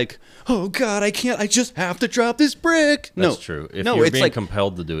then being like, "Oh God, I can't! I just have to drop this brick." That's true. If you were being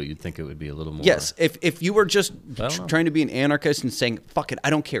compelled to do it, you'd think it would be a little more. Yes, if you were just trying to be an anarchist and saying, "Fuck it,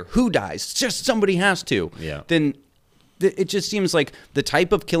 I don't care who dies, just somebody has to," then it just seems like the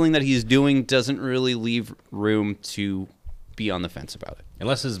type of killing that he's doing doesn't really leave room to be on the fence about it.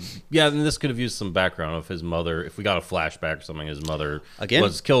 Unless then this could have used some background of his mother. If we got a flashback or something, his mother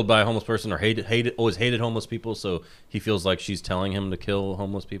was killed by a homeless person or always hated homeless people, so he feels like she's telling him to kill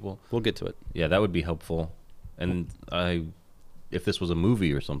homeless people. We'll get to it. Yeah, that would be helpful. And if this was a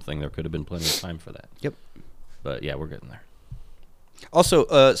movie or something, there could have been plenty of time for that. Yep. But yeah, we're getting there.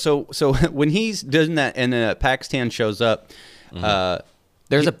 Also, so when he's doing that and Paxton shows up,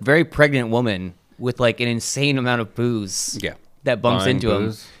 there's a very pregnant woman with like an insane amount of booze. Yeah. That bumps Buying into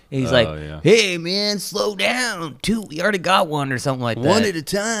booze? him. And he's like, "Hey man, slow down. We already got one," or something like that. One at a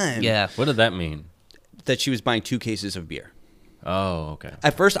time. Yeah. What did that mean? That she was buying 2 cases of beer. Oh, okay.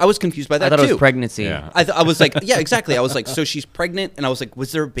 At first, I was confused by that, I thought too. it was pregnancy. Yeah. I was like, yeah, exactly. I was like, so she's pregnant, and I was like,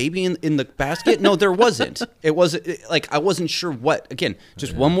 was there a baby in the basket? No, there wasn't. It wasn't, like, I wasn't sure what. Again,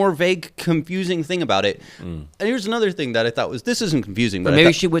 just one more vague, confusing thing about it. And here's another thing that I thought was, this isn't confusing. But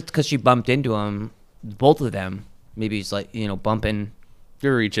maybe she would, because she bumped into him, both of them. Maybe it's like, bumping.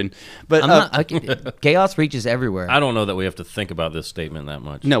 You're reaching. But chaos reaches everywhere. I don't know that we have to think about this statement that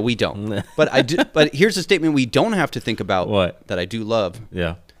much. No, we don't. But I do. But here's a statement we don't have to think about. What? That I do love.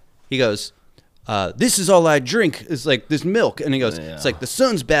 Yeah. He goes, this is all I drink. It's like this milk. And he goes, it's like the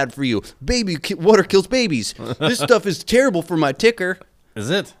sun's bad for you. Water kills babies. This stuff is terrible for my ticker. Is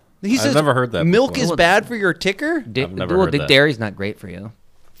it? He says, I've never heard that milk before. is bad for your ticker? I've never heard that. Dairy's not great for you.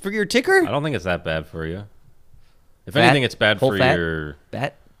 For your ticker? I don't think it's that bad for you. If anything, it's bad for your...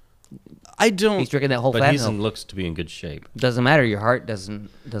 Fat? I don't... He's drinking that whole but fat he milk. looks to be in good shape. Doesn't matter. Your heart doesn't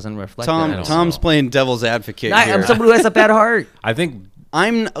reflect that. Tom's playing devil's advocate here. I'm someone who has a bad heart. I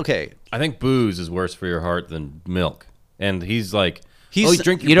think booze is worse for your heart than milk. And he's like,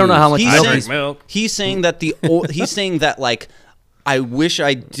 drink your you don't know how much I milk drink milk. He's saying that he's saying that, like, I wish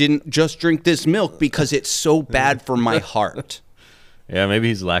I didn't just drink this milk because it's so bad for my heart. Yeah, maybe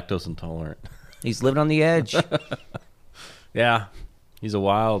he's lactose intolerant. He's living on the edge. Yeah. He's a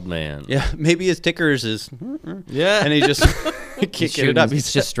wild man. Yeah, maybe his tickers is... Yeah. And he just kicking it up.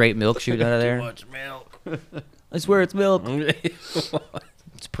 He's just straight milk shooting out of there. Too much milk. I swear it's milk.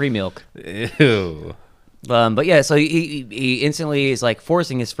 It's pre-milk. Ew. But yeah, so he instantly is like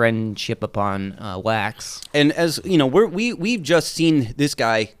forcing his friendship upon Wax. And as you know, we've just seen this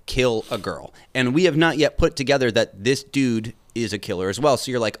guy kill a girl, and we have not yet put together that this dude is a killer as well. So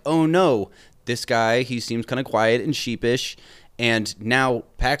you're like, oh no, this guy, he seems kind of quiet and sheepish, and now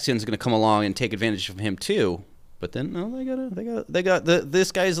Paxton's going to come along and take advantage of him too. But then no, they got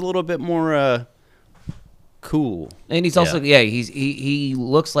this guy's a little bit more cool. And he's also he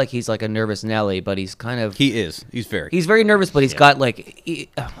looks like he's like a nervous Nelly, but he's kind of He's very nervous, but he's got like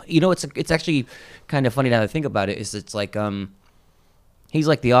it's actually kind of funny now that I think about it. Is it's like he's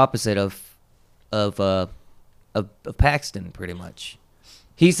like the opposite of Paxton pretty much.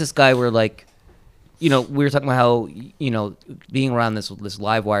 He's this guy where like we were talking about how being around this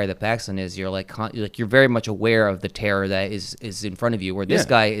live wire that Paxton is, you're like you're very much aware of the terror that is in front of you. Where this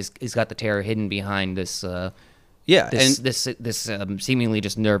guy is got the terror hidden behind this. This seemingly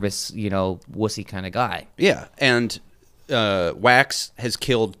just nervous, wussy kind of guy. Yeah, and Wax has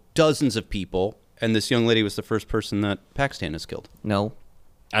killed dozens of people, and this young lady was the first person that Paxton has killed. No,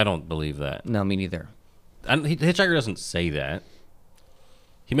 I don't believe that. no, me neither. Hitchhiker doesn't say that.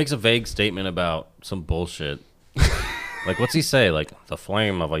 He makes a vague statement about some bullshit. Like, what's he say? Like, the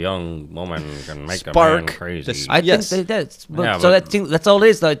flame of a young woman can make a man crazy. I Yes. think that's Yeah, so. but- That's all it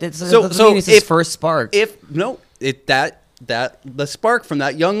is, though. So it's his first spark. The spark from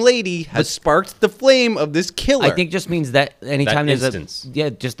that young lady has sparked the flame of this killer. I think just means that anytime That there's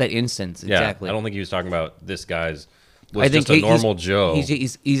instance. just that instance. Yeah, Exactly. I don't think he was talking about this guy's. Was I think just a normal Joe.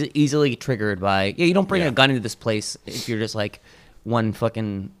 He's easily triggered by. Yeah, you don't bring Yeah. a gun into this place if you're just like one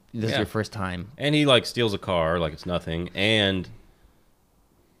fucking. This is Yeah. your first time. And he like steals a car like it's nothing, and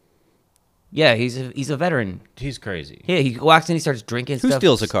Yeah, he's a veteran. he's crazy, Yeah, he walks in, he starts drinking. Who stuff.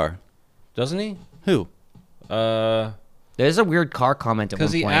 steals a car? doesn't he? Who? There's a weird car comment at one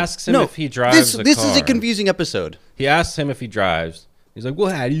Because he point. asks him if he drives This a this car. is a confusing episode. He asks him if he drives. He's like,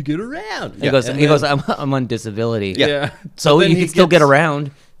 "Well, how do you get around?" He goes. And He goes. then- I'm on disability. Yeah. So But then you he can still get gets-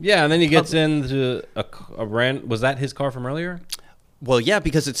 around. Yeah, and then he gets into a rent. Was that his car from earlier? Well, yeah,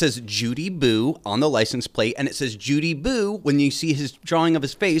 because it says Judy Boo on the license plate, and it says Judy Boo when you see his drawing of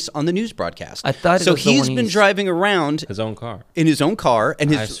his face on the news broadcast. I thought it so. was the He's one been he's- driving around His own car. in his own car,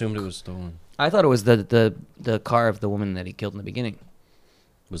 and I his assumed it was stolen. I thought it was the car of the woman that he killed in the beginning.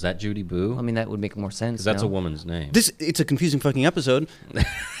 Was that Judy Boo? I mean, that would make more sense. Because that's no? a woman's name. it's a confusing fucking episode.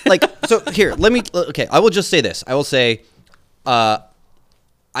 Like, so here, I will just say this. I will say, I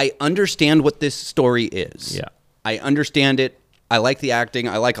understand what this story is. Yeah. I understand it. I like the acting.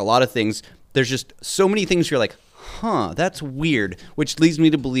 I like a lot of things. There's just so many things you're like, huh, that's weird, which leads me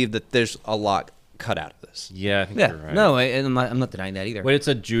to believe that there's a lot cut out of this. Yeah, I think Yeah. you're right. No, I'm not denying that either. Wait, it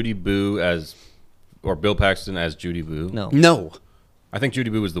said Judy Boo or Bill Paxton as Judy Boo. No. No. I think Judy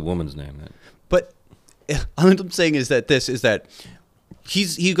Boo was the woman's name. Then. But all I'm saying is that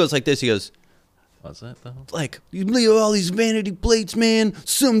he goes like this. He goes, Was that though? like, you leave all these vanity plates, man.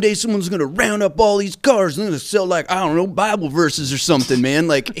 Someday someone's gonna round up all these cars and they're gonna sell, like, I don't know, Bible verses or something, man.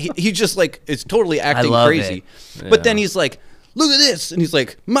 Like, he just like is totally acting love crazy. it. But then Yeah. he's like, look at this, and he's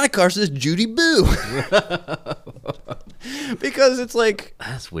like, my car says Judy Boo, because it's like,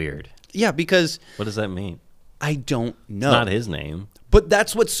 That's weird. yeah, because What does that mean? I don't know. It's not his name. But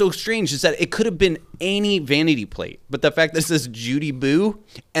that's what's so strange is that it could have been any vanity plate. But the fact that it says Judy Boo,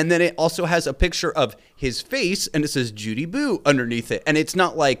 and then it also has a picture of his face, and it says Judy Boo underneath it. And it's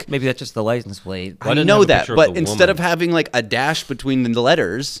not like, Maybe that's just the license plate. Why I didn't it know have a that, picture of but the instead of woman? having like a dash between the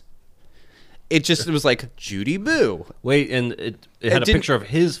letters, it was like Judy Boo. Wait, and it had a didn't- picture of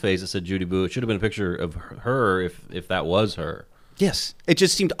his face that said Judy Boo. It should have been a picture of her if that was her. Yes. It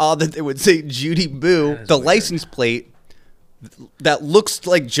just seemed odd that they would say Judy Boo, the weird. license plate that looks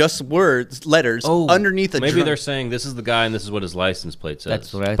like just letters underneath a Maybe drum. they're saying this is the guy and this is what his license plate says.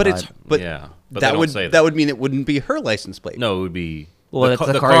 That's what I But thought. it's but Yeah, but they that don't would say that. would mean it wouldn't be her license plate. No, it would be Well, that's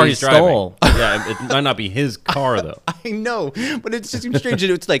the car he he's driving. stole. Yeah, it might not be his car though. I know, but it just seems strange.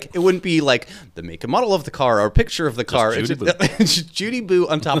 It's like it wouldn't be like the make and model of the car or a picture of the car. Judy Boo. It's just Judy Boo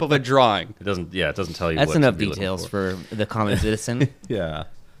on top of a drawing. It doesn't. Yeah, it doesn't tell you. That's what enough to be looking details for the common citizen. Yeah,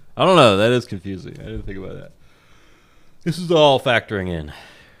 I don't know. That is confusing. I didn't think about that. This is all factoring in.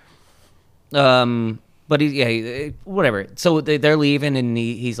 But whatever. So they're leaving, and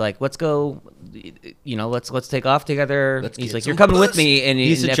he's like, "Let's go. Let's take off together." Let's He's get like, some "You're coming with puss." me." And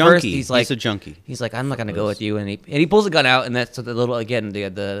He's a at first, junkie. he's like, He's a junkie. He's like, "I'm not gonna go with you." And he pulls a gun out, and that's the little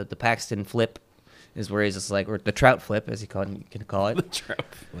the Paxton flip is where he's just like, or the trout flip as you can call it. Trout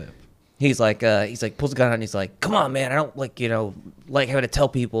flip. He's like pulls a gun out, and he's like, "Come on, man! I don't like having to tell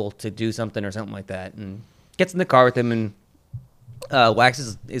people to do something or something like that." And gets in the car with him, and Wax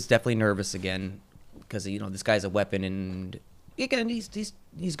is definitely nervous again because this guy's a weapon, and again he's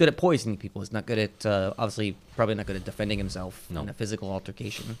good at poisoning people. He's not good at obviously probably not good at defending himself in a physical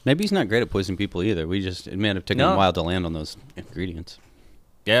altercation. Maybe he's not great at poisoning people either. It may have taken No. a while to land on those ingredients.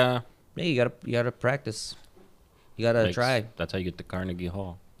 Yeah. Yeah, you gotta practice. You gotta try. That's how you get to Carnegie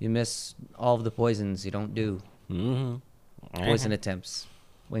Hall. You miss all of the poisons you don't do. Mm-hmm. Poison attempts.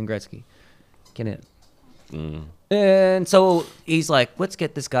 Wayne Gretzky. Get it. Mm. And so he's like, let's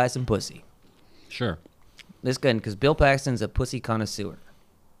get this guy some pussy. Sure. This guy, because Bill Paxton's a pussy connoisseur.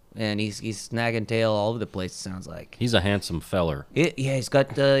 And he's snagging tail all over the place, it sounds like. He's a handsome feller. Yeah, he's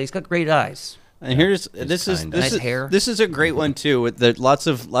got great eyes. And here's It's this kinda. Nice hair. This is a great one too. With the lots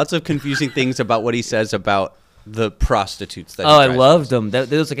of confusing things about what he says about the prostitutes. That Oh, he I drives. loved them.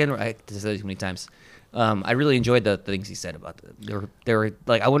 Those again. I said that too many times. I really enjoyed the things he said about them. They were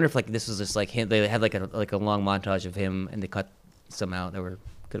like, I wonder if like this was just like him. They had like a long montage of him, and they cut some out that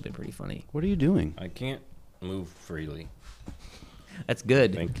could have been pretty funny. What are you doing? I can't move freely. That's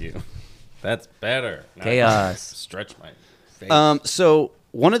good. Thank you. That's better. Now I can Chaos. Stretch my face. So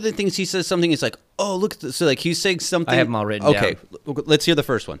one of the things he says something is like, oh look, so like he's saying something. I have them all written Okay, down. let's hear the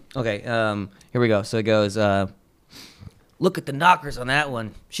first one. Okay. Here we go. So it goes. Look at the knockers on that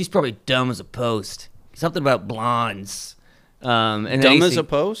one. She's probably dumb as a post. Something about blondes. And then Dumb he as see- a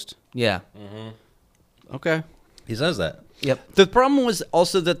post. Yeah. Okay. He says that. Yep. The problem was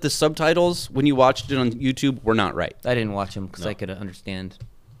also that the subtitles, when you watched it on YouTube, were not right. I didn't watch them because No. I could understand.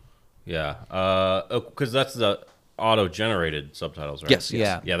 Yeah. Because that's the auto-generated subtitles, right? Yes, yes.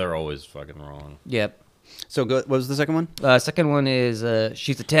 Yeah. Yeah, they're always fucking wrong. Yep. So what was the second one? Second one is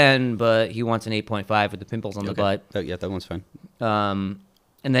she's a 10, but he wants an 8.5 with the pimples on the butt. Yeah, that one's fine.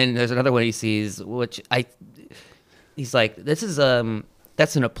 And then there's another one he sees, which he's like, this is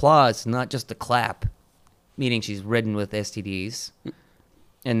that's an applause, not just a clap, meaning she's ridden with STDs.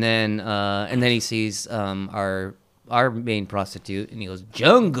 And then he sees our main prostitute, and he goes,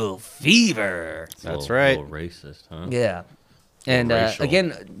 Jungle Fever. That's A right. little racist, huh? Yeah. And racial.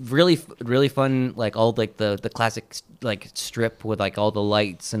 again, really fun, like all like the classic like strip with like all the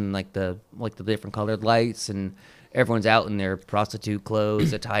lights and like the different colored lights, and everyone's out in their prostitute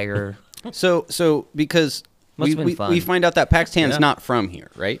clothes, attire. So because Must have been we fun. find out that Paxton's Yeah. not from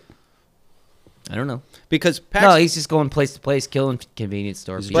here, right? I don't know. Because No, he's just going place to place, killing convenience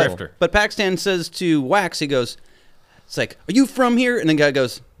store He's a people. drifter. But Paxton says to Wax, he goes, it's like, are you from here? And the guy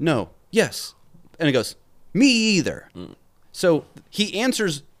goes, no, yes. And he goes, me either. So he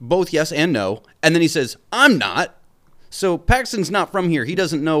answers both yes and no, and then he says, I'm not. So Paxton's not from here. He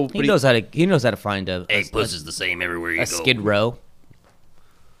doesn't know. He knows how to find a Pussy's the same everywhere you a skid row.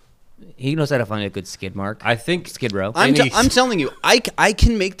 He knows how to find a good skid mark. I think Skid row. I'm Any- telling you, I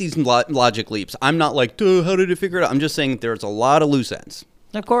can make these logic leaps. I'm not like, duh, how did it figure it out? I'm just saying there's a lot of loose ends.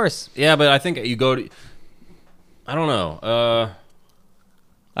 Of course. Yeah, but I think you go to. I don't know.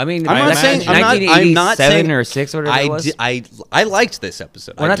 I mean, I'm not saying. I'm not 1987 saying or 6 or whatever it was. I liked this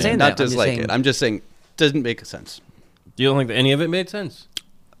episode. We're I not did saying not that. I'm just dislike saying- it. I'm just saying it doesn't make sense. Do you don't think that any of it made sense?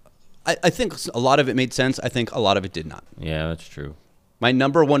 I think a lot of it made sense. I think a lot of it did not. Yeah, that's true. My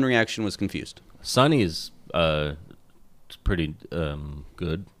number one reaction was confused. Sonny is pretty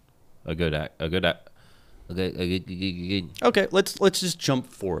good. A good act. Okay, let's just jump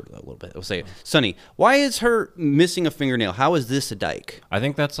forward a little bit. We'll say, Sonny, why is her missing a fingernail? How is this a dyke? I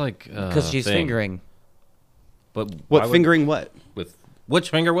think that's like Because she's thing. fingering. But What why would- fingering? What? with which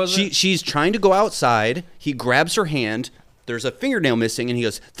finger was it? She's trying to go outside. He grabs her hand. There's a fingernail missing, and he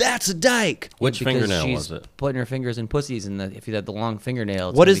goes, "That's a dyke." Which Because fingernail she's was it? putting her fingers in pussies, and if you had the long fingernail,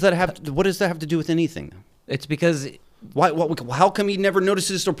 it's What gonna does be- that have? What does that have to do with anything? It's because Why? How come he never noticed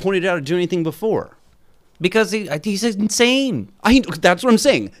this or pointed out or do anything before? he's insane. That's what I'm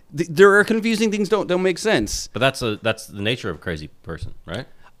saying. There are confusing things don't make sense. But that's the nature of a crazy person, right?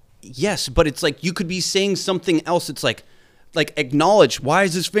 Yes, but it's like you could be saying something else. It's like acknowledge, why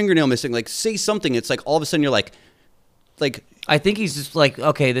is this fingernail missing? Like say something. It's like all of a sudden you're like I think he's just like,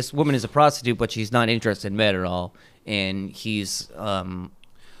 okay, this woman is a prostitute, but she's not interested in men at all, and he's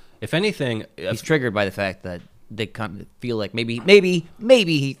If anything, he's triggered by the fact that they kind of feel like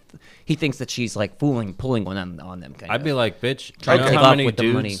maybe he thinks that she's like pulling one on them. Kind I'd of. be like, bitch, Try you to know take how off many with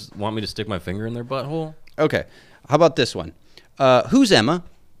the money. dudes want me to stick my finger in their butthole? okay. How about this one? Who's Emma?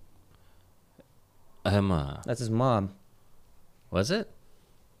 Emma. That's his mom. Was it?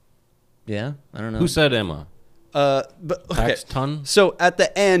 Yeah, I don't know. Who said Emma? But okay. Paxton? So at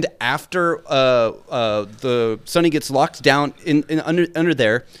the end, after the Sonny gets locked down in under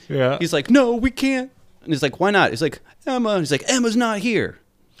there, Yeah. he's like, "No, we can't." And he's like, "Why not?" He's like, "Emma." He's like, "Emma's not here."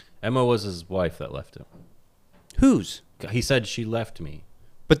 Emma was his wife that left him. Whose? He said she left me.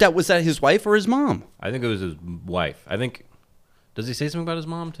 But was that his wife or his mom? I think it was his wife. Does he say something about his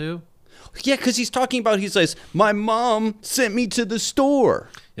mom too? Yeah, because he's talking about. He says, "My mom sent me to the store."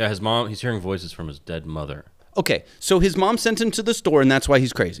 Yeah, his mom. He's hearing voices from his dead mother. Okay, so his mom sent him to the store, and that's why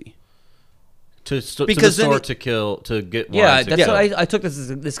he's crazy. to Because the then store it- to kill to get. Yeah, Wine to that's kill. what I took this as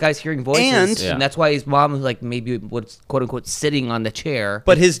this guy's hearing voices, And- Yeah. and that's why his mom was like maybe was quote unquote sitting on the chair.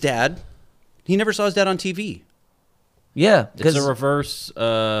 But his dad, he never saw his dad on TV. Yeah, It's because a reverse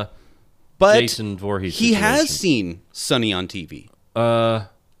But Jason Voorhees. he has situation. seen Sonny on TV. Uh,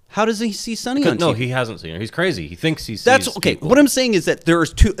 How does he see Sonny on no, TV? he hasn't seen her. He's crazy. He thinks he sees. That's okay. people. What I'm saying is that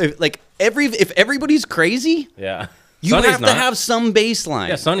there's two. Like if everybody's crazy, Yeah. you Sonny's have not. to have some baseline.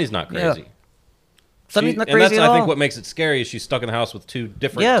 Yeah, Sonny's not Yeah. crazy. Sonny's not and crazy that's, at I think all. what makes it scary is she's stuck in the house with two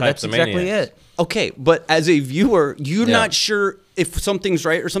different Yeah, types that's of exactly maniacs. it. Okay, but as a viewer, you're Yeah. not sure if something's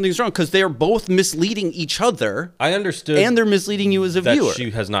right or something's wrong because they are both misleading each other, I understood. and they're misleading you as a that viewer.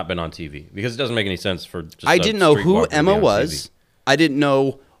 she has not been on TV because it doesn't make any sense for. Just I a didn't know who streetwalker to be Emma on was. TV. I didn't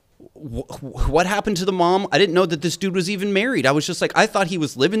know what happened to the mom. I didn't know that this dude was even married. I was just like, I thought he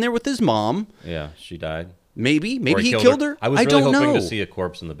was living there with his mom. Yeah, she died. Maybe Or he killed her. I was really don't hoping know. to see a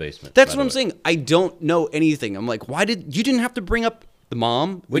corpse in the basement. That's by what I'm the way. saying. I don't know anything. I'm like, why did you didn't have to bring up the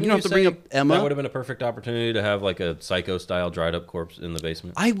mom? Wouldn't you don't have to bring say up Emma. That would have been a perfect opportunity to have like a psycho style dried up corpse in the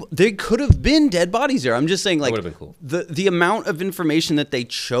basement. They could have been dead bodies there. I'm just saying, like, would've been cool. The amount of information that they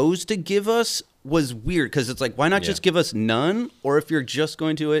chose to give us was weird because it's like, why not Yeah. just give us none? Or if you're just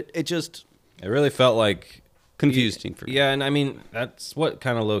going to it just It really felt like confusing for me. Yeah, and I mean that's what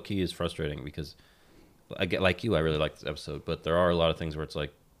kind of low key is frustrating because I get like you, I really like this episode, but there are a lot of things where it's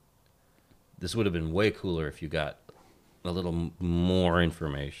like this would have been way cooler if you got a little more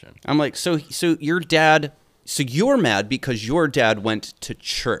information. I'm like, so your dad, so you're mad because your dad went to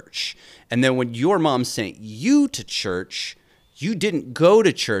church, and then when your mom sent you to church, you didn't go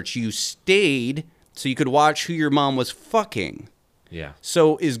to church. You stayed so you could watch who your mom was fucking. Yeah.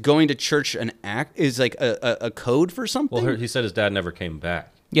 So is going to church an act is like a code for something? Well, he said his dad never came back.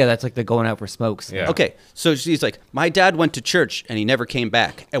 Yeah, that's like the going out for smokes. Yeah. Okay, so she's like, my dad went to church and he never came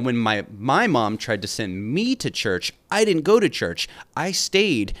back. And when my mom tried to send me to church, I didn't go to church. I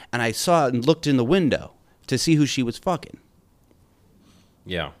stayed and I saw and looked in the window to see who she was fucking.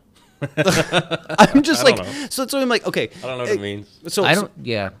 Yeah. I'm just I don't like, know. so I'm like, okay. I don't know what it means. So I don't.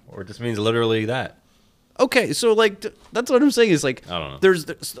 Yeah, Or it just means literally that. Okay, so like that's what I'm saying is like, I don't know. there's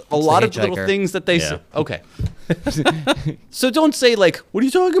a lot of little hitchhiker. things that they Yeah. say. Okay. So don't say like, what are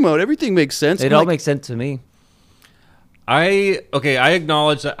you talking about? Everything makes sense. it I'm all like, makes sense to me. I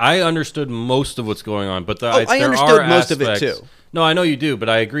acknowledge that I understood most of what's going on, but I there understood are most of it, aspects- too. No, I know you do, but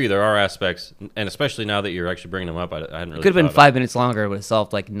I agree there are aspects, and especially now that you're actually bringing them up, I hadn't really. It could have been thought 5 minutes longer. It would have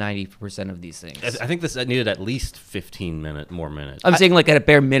solved like 90% of these things. I think this needed at least 15 more minutes. I'm saying like at a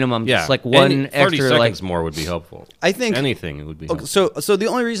bare minimum, yeah, just like one Any 30 extra seconds like. more would be helpful. I think Anything would be Okay, helpful. so the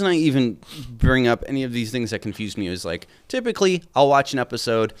only reason I even bring up any of these things that confuse me is like typically I'll watch an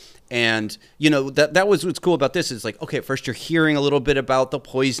episode and you know that was what's cool about this is like okay, at first you're hearing a little bit about the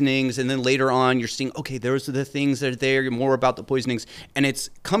poisonings and then later on you're seeing okay, those are the things that are there, more about the poisonings, and it's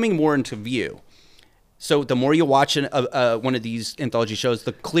coming more into view. So the more you watch one of these anthology shows,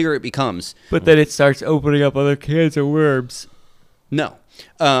 the clearer it becomes. But then it starts opening up other cans of worms. No.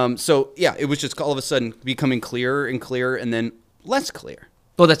 So yeah, it was just all of a sudden becoming clearer and clearer and then less clear.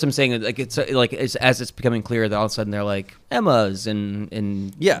 Well, that's what I'm saying. Like it's as it's becoming clear that all of a sudden they're like Emma's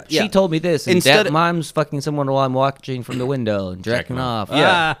and Yeah, she yeah. told me this and Instead of- mom's fucking someone while I'm watching from the window and jacking off.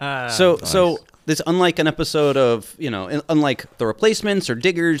 Yeah. Ah, So nice. this unlike an episode of unlike The Replacements or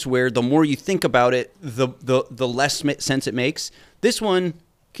Diggers, where the more you think about it, the less sense it makes. This one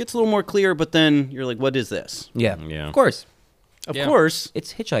gets a little more clear, but then you're like, what is this? Yeah, Yeah. of course. Of Yeah. course,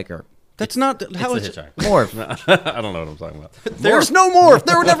 It's Hitchhiker. that's not how it's it's. a hitchhiker. Morph. I don't know what I'm talking about. There's no morph.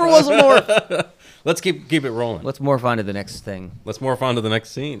 There never was a morph. Let's keep it rolling. Let's morph on to the next thing. Let's morph on to the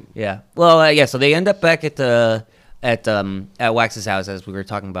next scene. Yeah. Well, yeah. So they end up back at Wax's house as we were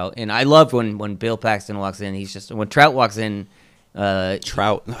talking about, and I love when Bill Paxton walks in. When Trout walks in.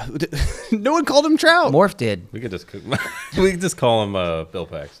 Trout. No one called him Trout. Morph did. We could just call him Bill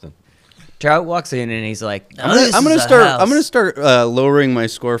Paxton. Trout walks in and he's like, I'm gonna start lowering my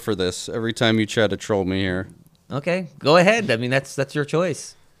score for this every time you try to troll me here. Okay, go ahead. I mean, that's your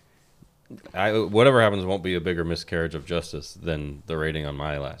choice. Whatever happens won't be a bigger miscarriage of justice than the rating on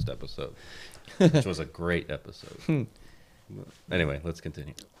my last episode, which was a great episode. Anyway, let's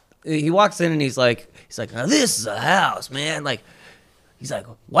continue. He walks in and he's like, now this is a house, man. Like, he's like,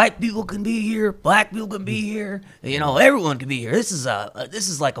 white people can be here, black people can be here, everyone can be here. This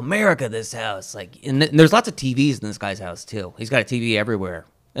is like America. This house, like, and there's lots of TVs in this guy's house too. He's got a TV everywhere,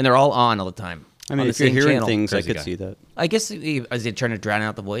 and they're all on all the time. I on mean, the if you're same hearing channel. things, I Crazy could guy. see that. I guess is he trying to drown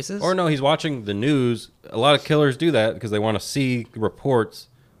out the voices? Or no, he's watching the news. A lot of killers do that because they want to see reports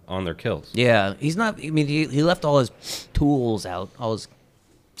on their kills. Yeah, he's not. I mean, he left all his tools out, all his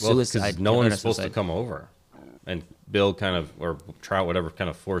Well, because suicide. no one not is supposed to suicide. come over, and Bill kind of, or Trout, whatever, kind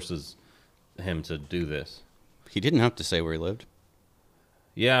of forces him to do this. He didn't have to say where he lived.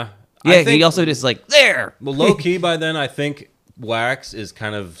 Yeah. Yeah, I think, he also just like there. well, low key by then, I think Wax is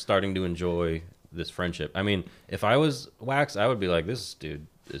kind of starting to enjoy this friendship. I mean, if I was Wax, I would be like, this dude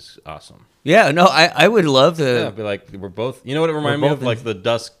is awesome. Yeah, no, I would love to. Yeah, I'd be like, we're both. You know what it reminded me both of? Like the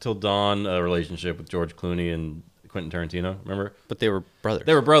Dusk Till Dawn relationship with George Clooney and Quentin Tarantino. Remember? But they were brothers.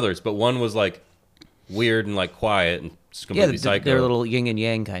 They were brothers, but one was like weird and like quiet and just Yeah, completely psycho. they're a little yin and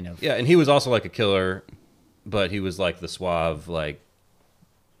yang kind of. Yeah, and he was also like a killer, but he was like the suave, like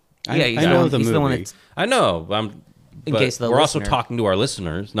Yeah, I know the he's movie. the one that's I know. In but case the we're also listener- talking to our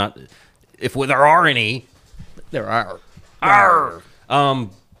listeners, not if there are any. there are. Arr!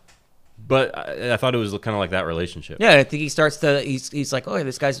 But I thought it was kind of like that relationship. Yeah, I think he starts to. He's like, oh,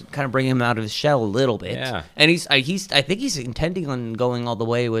 this guy's kind of bringing him out of his shell a little bit. Yeah. and I think he's intending on going all the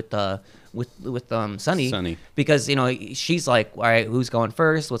way with Sonny. Sonny. Because she's like, all right, who's going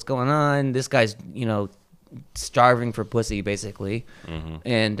first? What's going on? This guy's starving for pussy basically,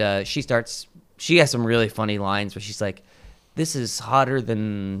 and she has some really funny lines where she's like, this is hotter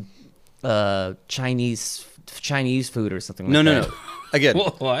than Chinese food or something. No, like no, that. no. Again,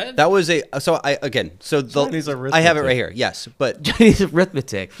 What? that was a. So Chinese I have it arithmetic. right here. Yes, but Chinese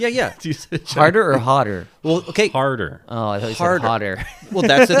arithmetic. yeah. Harder or hotter? Well, okay. Harder. Oh, I thought you Harder. said hotter. Well,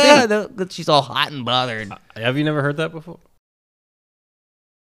 that's the thing. That she's all hot and bothered. Have you never heard that before?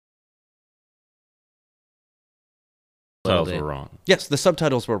 Little Titles bit. were wrong. Yes, the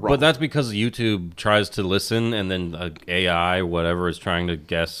subtitles were wrong. But that's because YouTube tries to listen, and then AI, whatever, is trying to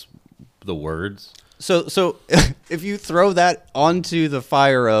guess the words. So if you throw that onto the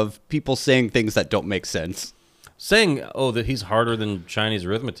fire of people saying things that don't make sense, Saying, oh, that he's harder than Chinese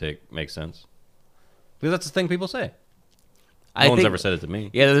arithmetic makes sense. Because that's the thing people say. No one's ever said it to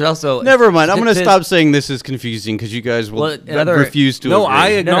me. Yeah, there's also never mind. I'm going to to- stop saying this is confusing because you guys will Well, another- refuse to. No, agree. I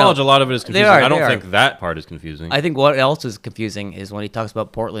acknowledge No. a lot of it is They confusing. are, I don't they are. think that part is confusing. I think what else is confusing is when he talks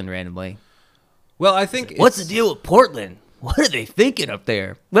about Portland randomly. well, I think What's the deal with Portland? What are they thinking up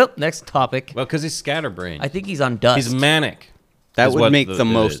there? Well, next topic. Well, because he's scatterbrained. I think he's on dust. He's manic. That is would what make the it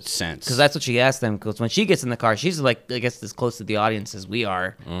most is. sense. Because that's what she asked them. Because when she gets in the car, she's like, I guess, as close to the audience as we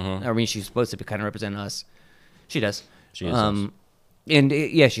are. I mean, she's supposed to kind of represent us. She does. She is us. And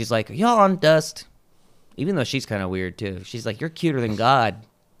yeah, she's like, y'all on dust. Even though she's kind of weird too. She's like, you're cuter than God.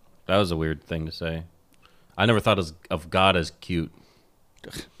 That was a weird thing to say. I never thought of God as cute.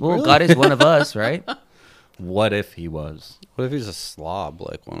 Well, God is one of us, right? What if he was? What if he's a slob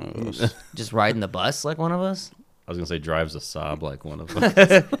like one of those? Just riding the bus like one of us. I was gonna say drives a sob like one of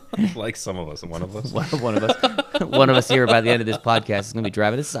us, like some of us, and one of us. One of us. One of us here by the end of this podcast is going to be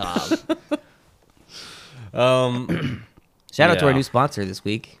driving a Saab. Shout out to our yeah. new sponsor this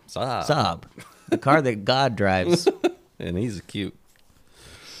week, Saab. Saab, the car that God drives. And he's cute.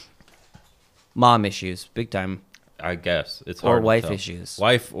 Mom issues, big time. I guess it's Or hard to wife tell. issues.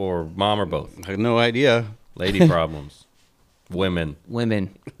 Wife or mom or both. I have no idea. Lady problems. Women.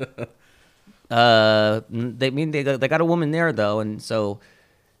 Women. They got a woman there though, and so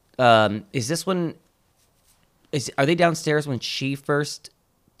is this one? Are they downstairs when she first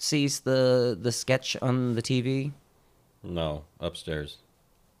sees the sketch on the TV? No, upstairs,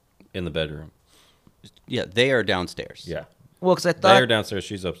 in the bedroom. Yeah, they are downstairs. Yeah, Well, because I they thought. are downstairs.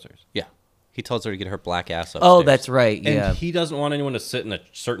 She's upstairs. Yeah. He tells her to get her black ass upstairs. Oh, that's right. And Yeah, he doesn't want anyone to sit in a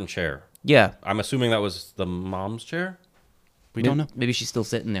certain chair. yeah. I'm assuming that was the mom's chair. We don't know. Maybe she's still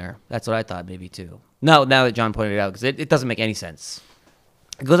sitting there. That's what I thought, maybe too. No, now that John pointed it out, because it doesn't make any sense.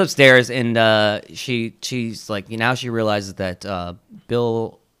 It goes upstairs, and she's like, now she realizes that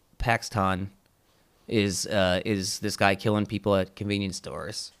Bill Paxton is this guy killing people at convenience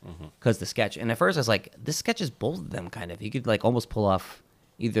stores because the sketch. And at first, I was like, this sketch is both of them, kind of. He could like almost pull off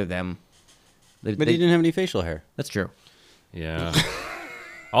either of them. But he didn't have any facial hair. That's true. Yeah.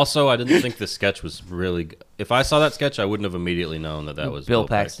 Also, I didn't think the sketch was really. If I saw that sketch, I wouldn't have immediately known that was Bill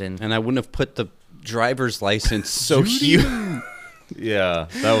Paxton. And I wouldn't have put the driver's license so huge. Yeah,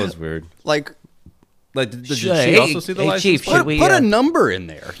 that was weird. Like, Did she Hey, also see the hey, license? Chief, plate? should we, put uh, a number in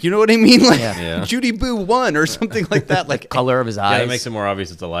there. You know what I mean? Like Yeah. Judy Boo 1 or something like that. Like Color of his eyes. Yeah, that makes it more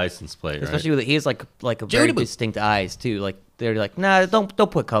obvious it's a license plate, right? Especially with he has like a very Judy Boo. distinct eyes too. Like they're like, nah, don't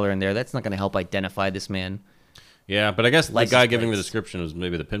put color in there. That's not going to help identify this man. Yeah, but I guess the License guy giving the plates. description was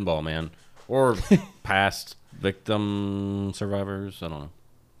maybe the pinball man or past victim survivors. I don't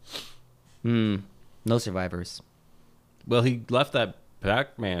know. No survivors. Well, he left that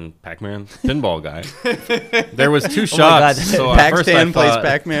Pac-Man pinball guy. There was two God. shots, so at first I Pac-Man plays thought,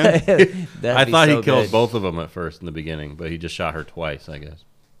 Pac-Man. I thought he killed both of them at first in the beginning, but he just shot her twice, I guess.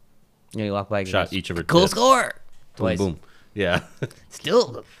 You walk by, and Shot goes, each of her cool tits. score. Boom, Twice. boom. Yeah.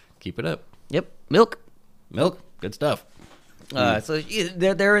 Still, Keep it up. yep, milk. Milk. Good stuff. So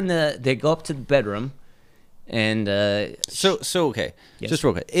they're in the. They go up to the bedroom, and So okay, Yes. just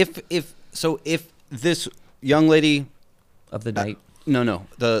real quick. If this young lady, of the night.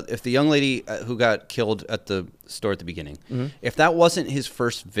 if the young lady who got killed at the store at the beginning, if that wasn't his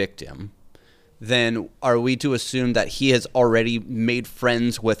first victim, then are we to assume that he has already made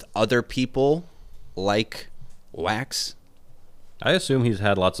friends with other people, like Wax? I assume he's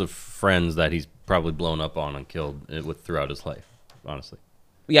had lots of friends that he's probably blown up on and killed with throughout his life. Honestly.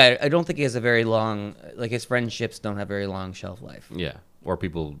 Yeah, I don't think he has a very long. Like his friendships don't have very long shelf life. Yeah. Or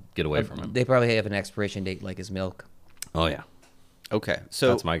people get away from him. They probably have an expiration date, like his milk. Oh yeah. Okay, so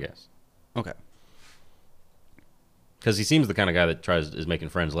That's my guess. okay. Because he seems the kind of guy that is making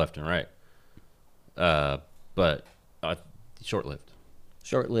friends left and right. But short-lived.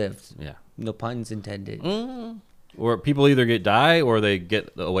 Short-lived. Yeah. No puns intended. Or people either die or they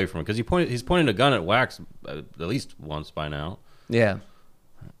get away from him. Because he's pointing a gun at Wax at least once by now. Yeah.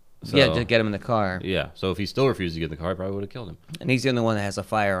 So, Yeah, to get him in the car. Yeah. So if he still refused to get in the car, I probably would have killed him. And he's the only one that has a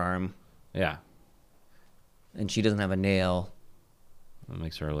firearm, Yeah. and she doesn't have a nail. That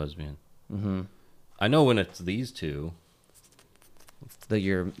makes her a lesbian. Mm-hmm. I know when it's these two.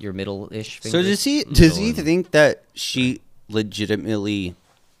 Your middle-ish So fingers. does he think that she legitimately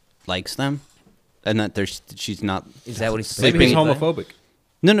likes them, and that she's not? Is that what he's Maybe he's Sleeping- homophobic.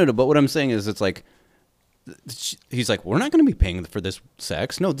 No. But what I'm saying is, it's like he's like, we're not going to be paying for this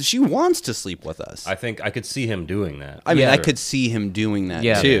sex. No, she wants to sleep with us. I think I could see him doing that. I mean, Yeah. I could see him doing that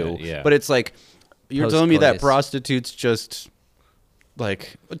Yeah. too. Yeah. But it's like you're telling me that Post-coitus. prostitutes just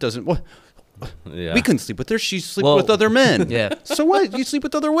like it doesn't. What? Yeah. We couldn't sleep with her. She sleeps Well, with other men. yeah. So what? You sleep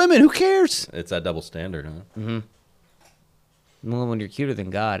with other women. Who cares? It's that double standard, huh? Well, when you're cuter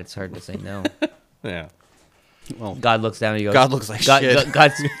than God, it's hard to say no. Yeah. Well, God looks down and he goes, God looks like shit.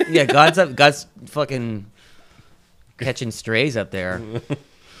 God's fucking catching strays up there.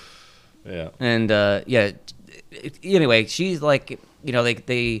 Yeah. And anyway, she's like,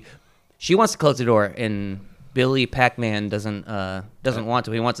 she wants to close the door, and Billy Pac-Man doesn't want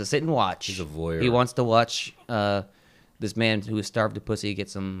to. He wants to sit and watch. He's a voyeur. He wants to watch this man who is starved to pussy get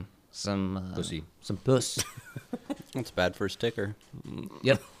some Pussy. some puss. that's bad for a sticker.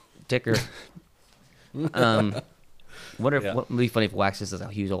 Yep, ticker. Wonder if Yeah. what would be funny if Wax is a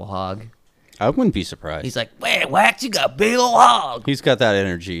huge old hog. I wouldn't be surprised. He's like, "Man, Wax, you got a big old hog." He's got that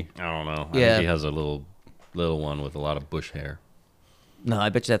energy. I don't know. I Yeah. think he has a little one with a lot of bush hair. No, I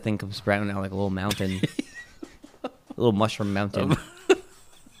bet you that thing comes sprouting out like a little mountain, a little mushroom mountain.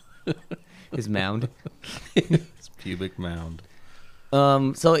 His mound. It's pubic mound.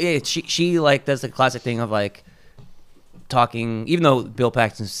 So yeah, she like does the classic thing of like talking, even though Bill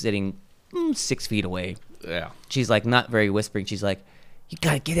Paxton's sitting 6 feet away. Yeah. She's like not very whispering. She's like, "You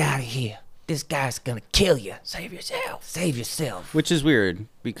gotta get out of here. This guy's gonna kill you. Save yourself. Save yourself." Which is weird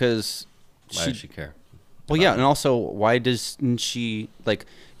because Why does she care? well, yeah, and also why doesn't she like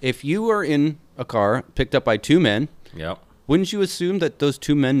if you are in a car picked up by two men, Yep. wouldn't you assume that those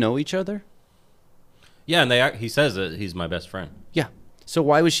two men know each other? Yeah, and he says that he's my best friend. Yeah. So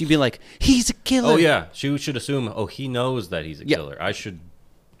why would she be like, he's a killer? Oh yeah, she should assume. Oh, he knows that he's a Yeah. killer. I should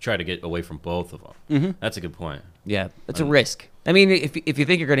try to get away from both of them. Mm-hmm. That's a good point. Yeah, it's a risk. I mean, if you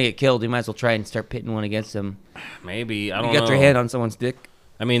think you're gonna get killed, you might as well try and start pitting one against him. Maybe I You don't got know. your hand on someone's dick.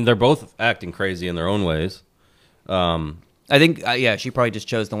 I mean, they're both acting crazy in their own ways. I think, she probably just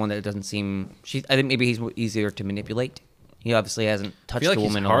chose the one that doesn't seem. I think maybe he's easier to manipulate. He obviously hasn't I touched feel like a he's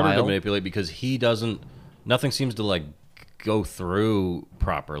woman in a harder to while. manipulate because he doesn't. Nothing seems to like go through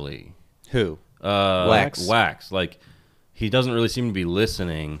properly. Who? Wax. Wax. Like he doesn't really seem to be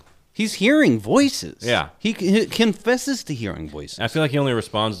listening. He's hearing voices. Yeah. He confesses to hearing voices. I feel like he only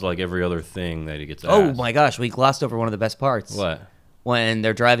responds to like every other thing that he gets asked. Oh my gosh, we glossed over one of the best parts. What? When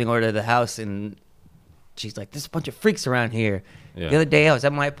they're driving over to the house and she's like, "There's a bunch of freaks around here." Yeah. The other day, I was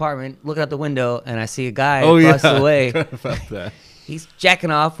at my apartment looking out the window and I see a guy Oh across yeah. the way. About that. He's jacking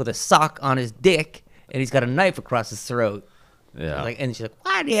off with a sock on his dick and he's got a knife across his throat. Yeah. And she's like,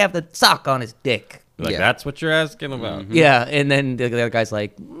 "Why do you have the sock on his dick?" Like Yeah. that's what you're asking about. Yeah, and then the other guy's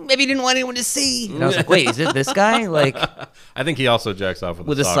like, "Maybe you didn't want anyone to see." And I was like, "Wait, is it this guy?" Like, I think he also jacks off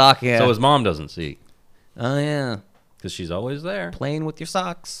With a a sock, yeah. So his mom doesn't see oh yeah, because she's always there. playing with your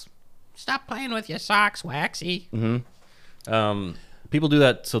socks. Stop playing with your socks, Waxy. Mm-hmm. People do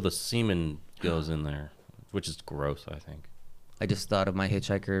that so the semen goes in there, which is gross. I think. I just thought of my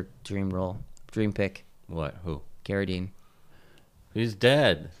hitchhiker dream pick, What? Who? Carradine He's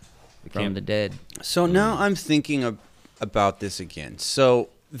dead. from the dead. So now I'm thinking about this again. So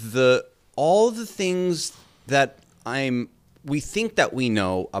all the things that we think that we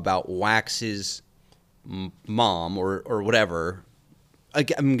know about Wax's mom or whatever,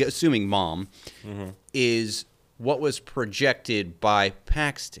 I'm assuming mom, is what was projected by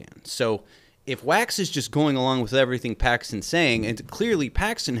Paxton. So if Wax is just going along with everything Paxton's saying, and clearly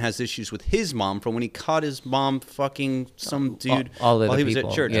Paxton has issues with his mom from when he caught his mom fucking some dude all the while he was people.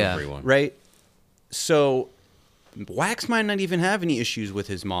 at church. Yeah. Everyone. Right? So Wax might not even have any issues with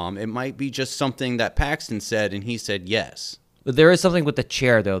his mom. It might be just something that Paxton said, and he said yes. But there is something with the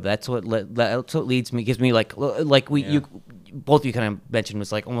chair, though. That's what leads me, gives me like you both of you kind of mentioned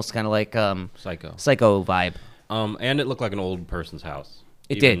was like almost kind of like psycho vibe. And it looked like an old person's house.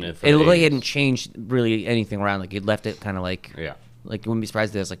 It even did. if It looked like it age- hadn't changed really anything around. Like it left it kind of like Yeah. Like you wouldn't be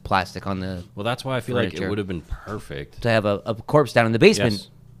surprised if there's like plastic on the Well, that's why I feel like it furniture. would have been perfect. to have a corpse down in the basement, Yes.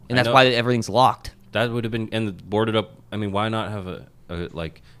 and I that's know. why everything's locked. That would have been and boarded up. I mean, why not have a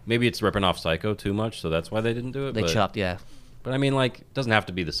like maybe it's ripping off Psycho too much, so that's why they didn't do it. They but, chopped, yeah. But I mean, like, it doesn't have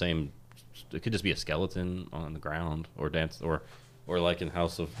to be the same. It could just be a skeleton on the ground, or dance, or like in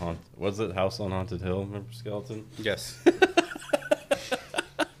House of Haunt. Was it House on Haunted Hill? Remember skeleton? Yes.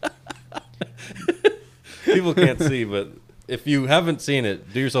 People can't see, but if you haven't seen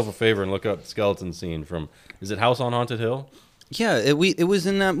it, do yourself a favor and look up the skeleton scene from. Is it House on Haunted Hill? Yeah, it was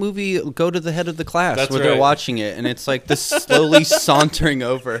in that movie Go to the Head of the Class That's where they're right. watching it, and it's like this slowly sauntering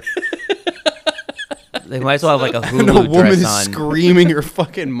over. They might as well have like a And a Hulu woman dress is on. screaming her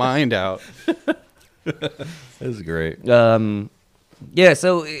fucking mind out. This is great. Yeah,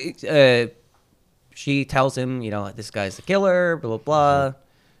 so she tells him, this guy's the killer, blah, blah, blah.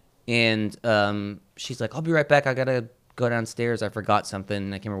 And she's like, I'll be right back. I got to go downstairs. I forgot something.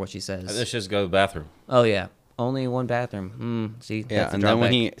 I can't remember what she says. Let's just go to the bathroom. Oh, yeah. Only one bathroom. See, Yeah, that's the and then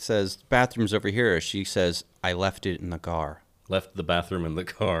when drawback. he says, bathroom's over here, she says, I left it in the car. Left the bathroom in the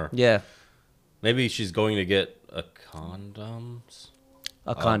car. Yeah, Maybe she's going to get a condoms.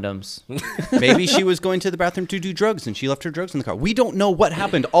 condoms. Maybe she was going to the bathroom to do drugs, and she left her drugs in the car. We don't know what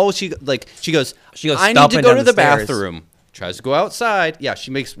happened. All she goes, She goes I need to stomping go down to the the stairs. bathroom. Tries to go outside. Yeah,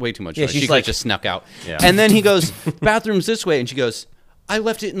 she makes way too much Yeah, noise. she's She like- could have just snuck out. Yeah. And then he goes, bathroom's this way. And she goes, I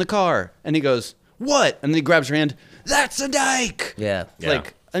left it in the car. And he goes, what? And then he grabs her hand. That's a dyke. Yeah. Yeah.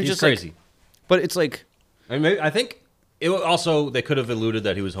 Like, I'm He's just crazy. like, but it's like, I mean, I think it also they could have alluded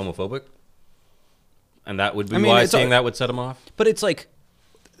that he was homophobic, and that would be I mean, why it's seeing all- that would set him off. but it's like,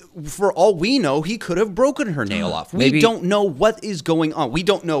 for all we know, he could have broken her nail off. Maybe- We don't know what is going on. We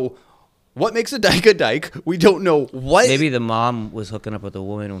don't know what makes a dyke. We don't know what. Maybe the mom was hooking up with a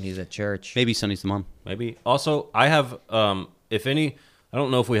woman when he's at church. Maybe Sonny's the mom. Maybe. Also, I have, if any, I don't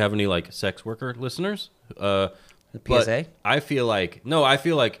know if we have any like sex worker listeners. The but PSA? I feel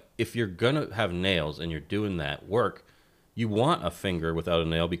like if you're gonna have nails and you're doing that work, you want a finger without a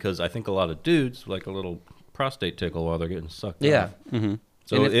nail because I think a lot of dudes like a little prostate tickle while they're getting sucked. Yeah. off.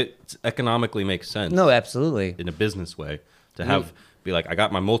 So And it economically makes sense. No, absolutely. in a business way to have be like, I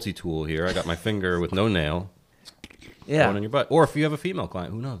got my multi-tool here. I got my finger with no nail going in Yeah. your butt. Or if you have a female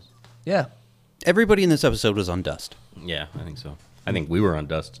client, who knows? Yeah. Everybody in this episode was on dust. Yeah, I think so. I think we were on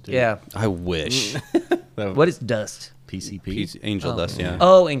dust too. Yeah. I wish. What is dust? PCP. Angel dust, yeah.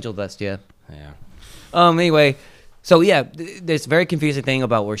 Oh, angel dust, yeah. Yeah. Anyway, so yeah, there's a very confusing thing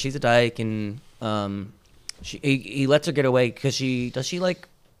about where she's a dyke and he lets her get away because she like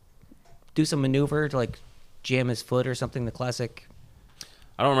do some maneuver to like jam his foot or something, the classic.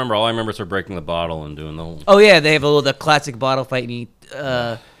 I don't remember. All I remember is her breaking the bottle and doing the whole. Oh yeah, they have the classic bottle fight,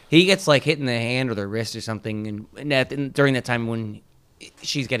 and he gets like hit in the hand or the wrist or something, and during that time when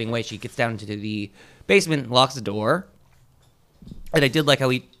she's getting away, she gets down into the basement, locks the door, and I did like how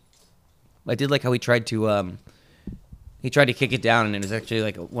he tried to kick it down, and it was actually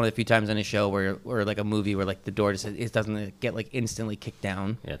like one of the few times on a show where like a movie where like the door just it doesn't get like instantly kicked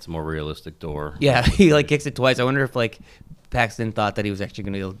down. Yeah, it's a more realistic door. Yeah, he like kicks it twice. I wonder if like Paxton thought that he was actually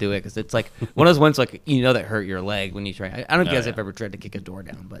going to be able to do it because it's like one of those ones like that hurt your leg when you try. I don't know if you guys have ever tried to kick a door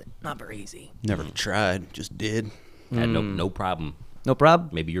down, but not very easy. Never tried, just did. Had no problem. No problem.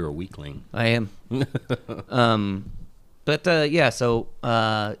 Maybe you're a weakling. I am. Yeah. So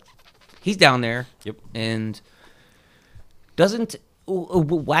he's down there. Yep. And doesn't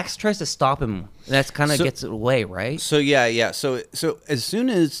Wax tries to stop him. That's kind of So- gets away, right? So yeah. So as soon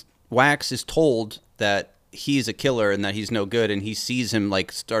as Wax is told that he's a killer and that he's no good, and he sees him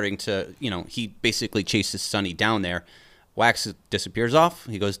like starting to, he basically chases Sonny down there. Wax disappears off.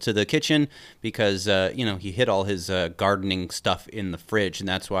 He goes to the kitchen because, he hid all his gardening stuff in the fridge. And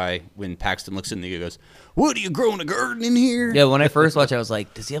that's why when Paxton looks in there, he goes, "What, are you growing a garden in here?" Yeah, when I first watched it, I was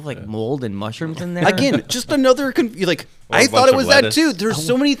like, does he have like mold and mushrooms in there? Again, just another, I a thought bunch it of was that lettuce. too. There's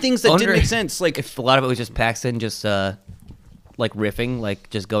so many things that wonder didn't make sense. Like, if a lot of it was just Paxton just like riffing, like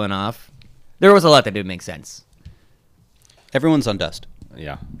just going off. There was a lot that didn't make sense. everyone's on dust.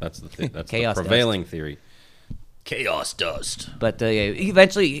 Yeah, that's the thing. That's Chaos the prevailing theory. Chaos dust. But yeah,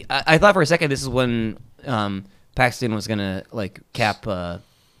 eventually, I thought for a second this is when Paxton was gonna like cap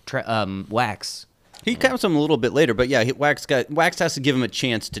Wax. He caps him a little bit later, but yeah, Wax has to give him a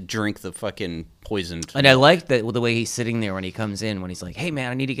chance to drink the fucking poisoned. And I like that the way he's sitting there when he comes in, when he's like, "Hey man,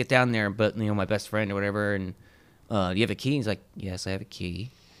 I need to get down there, but my best friend or whatever, and do you have a key?" He's like, "Yes, I have a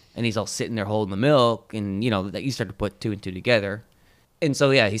key." And he's all sitting there holding the milk, and that you start to put two and two together. And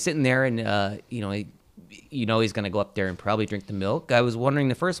so yeah, he's sitting there, and he's gonna go up there and probably drink the milk. I was wondering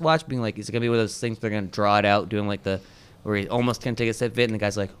the first watch, being like, is it gonna be one of those things they're gonna draw it out, doing like where he almost can take a sip of it, and the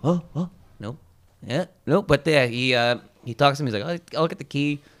guy's like, oh, no, yeah, no. But yeah, he talks to him. He's like, I'll get the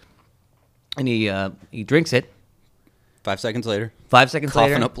key, and he drinks it. 5 seconds later, 5 seconds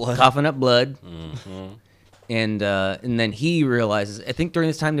Coughing later, up blood. coughing up blood. And then he realizes. I think during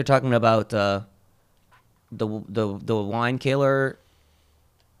this time they're talking about the wine killer.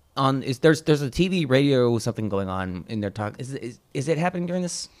 There's a TV radio something going on in their talk. Is it happening during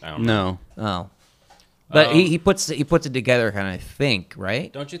this? I don't know. no. Oh, but he puts it together, kind of. I think,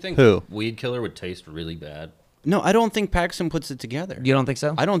 right? Don't you think Who? weed killer would taste really bad? No, I don't think Paxton puts it together. You don't think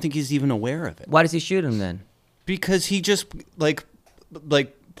so? I don't think he's even aware of it Why does he shoot him then? because he just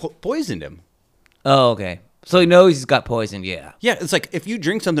poisoned him. Oh, okay. So he knows he's got poison. Yeah. Yeah, it's like if you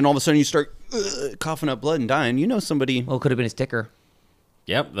drink something, all of a sudden you start coughing up blood and dying. You know somebody. Well, it could have been his ticker.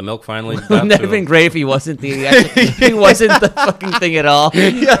 Yep, the milk finally got Wouldn't that to have been him. great if he wasn't he wasn't the fucking thing at all?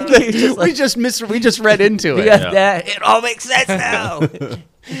 Yeah, He's just like, we just read into it. yeah, that it all makes sense now.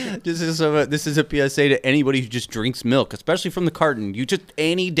 This is a PSA to anybody who just drinks milk, especially from the carton. You just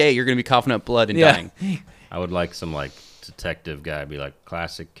any day you're gonna be coughing up blood and Yeah. dying. I would like some detective guy be like,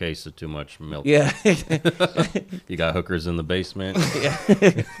 classic case of too much milk. Yeah. You got hookers in the basement.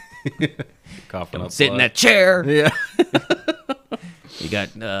 Coughing up Sit in blood. that chair. Yeah. You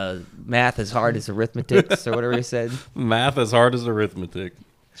got math as hard as arithmetic, or whatever he said. Math as hard as arithmetic.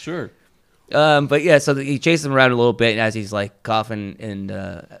 Sure. But yeah, so he chases him around a little bit as he's like coughing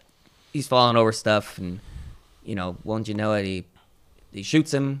and he's falling over stuff, and won't you know it, he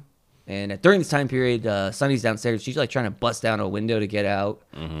shoots him. And during this time period, Sunny's downstairs. She's like trying to bust down a window to get out,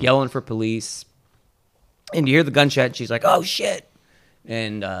 yelling for police. And you hear the gunshot. And she's like, "Oh shit!"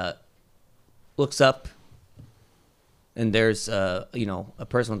 And looks up, and there's a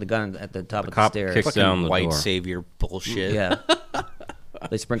person with a gun at the top of the cop stairs. kicks Fucking down the white door. savior bullshit. Yeah.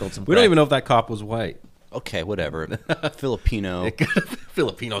 They sprinkled some. We don't crack. even know if that cop was white. Okay, whatever. Filipino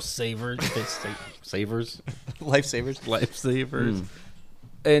Filipino savers. Savers. lifesavers. Lifesavers.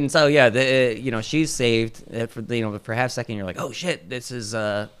 And so yeah, she's saved for half a second. You're like, oh shit, this is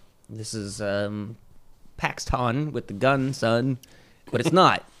Paxton with the gun, son, but it's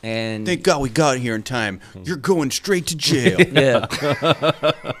not. And Thank God we got here in time. You're going straight to jail. yeah,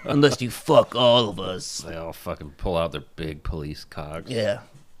 unless you fuck all of us. They all fucking pull out their big police cocks. Yeah,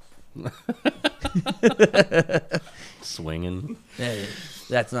 Swinging. Hey,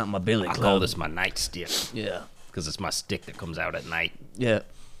 that's not my billy I club. call this my nightstick Yeah, because it's my stick that comes out at night. yeah.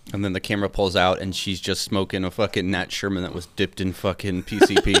 And then the camera pulls out, and she's just smoking a fucking Nat Sherman that was dipped in fucking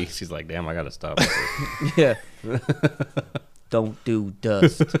PCP. She's like, damn, I gotta stop. this." Yeah. Don't do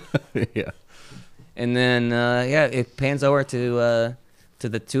dust. Yeah. And then it pans over to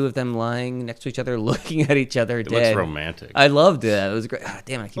the two of them lying next to each other, looking at each other It dead. looks romantic. I loved it. It was great. Ah,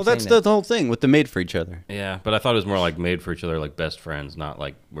 damn it, I keep Well, saying that's that. the whole thing with the made for each other. Yeah, but I thought it was more like made for each other, like best friends, not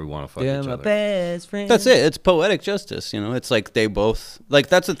like we want to fuck Yeah, each my other. best friend. That's it. It's poetic justice. It's like they both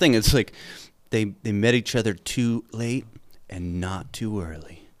that's the thing. It's like they met each other too late and not too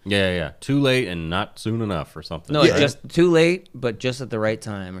early. Yeah. Too late and not soon enough or something. No, Yeah. it's just too late, but just at the right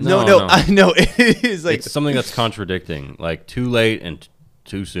time. Or No, No, no. I know it is like It's something that's contradicting, like too late and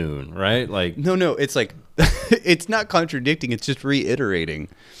too soon, right? Like, no. It's like it's not contradicting. It's just reiterating.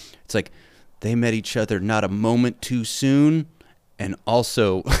 It's like they met each other not a moment too soon, and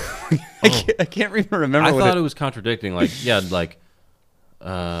also I can't even remember. I what thought it was contradicting. Like, yeah, like,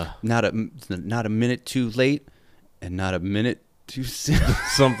 not a minute too late, and not a minute too soon.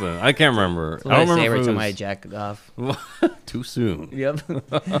 something. I can't remember. That's what I I don't say remember every if time it I was jack it off. too soon. Yep.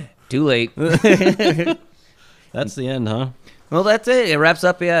 Too late. That's the end, huh? Well, that's it. It wraps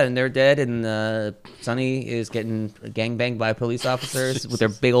up, yeah, and they're dead, and Sonny is getting gangbanged by police officers with their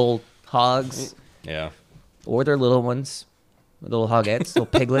big old hogs, Yeah. or their little ones, little hogettes, little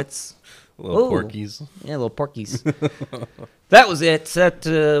piglets. Little Ooh. porkies. Yeah, little porkies. That was it. That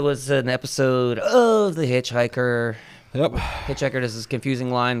was an episode of The Hitchhiker. Yep. Hitchhiker does this confusing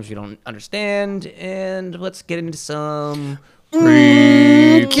line which you don't understand, and let's get into some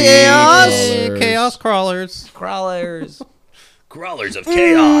Chaos crawlers. crawlers. Crawlers of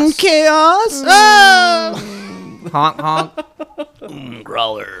chaos. Chaos. Honk honk.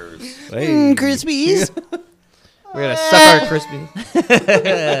 Crawlers. Hey. Crispies. We're gonna suck our crispy.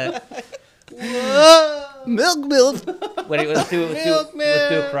 Milk. Wait, let's do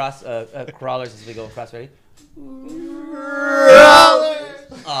crawlers as we go across. Ready?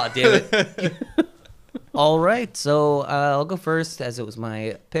 Oh, damn it. All right, so I'll go first as it was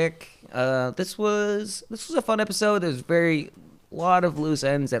my pick. This was a fun episode. There's a lot of loose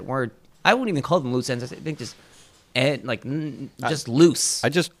ends that weren't. I wouldn't even call them loose ends. I think just loose. I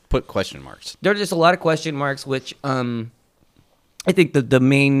just put question marks. There are just a lot of question marks, which I think the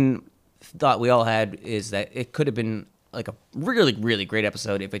main thought we all had is that it could have been like a really, really great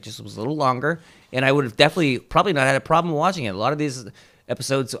episode if it just was a little longer. And I would have probably not had a problem watching it. A lot of these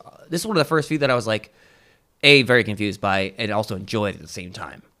episodes, this is one of the first few that I was like, very confused by and also enjoyed at the same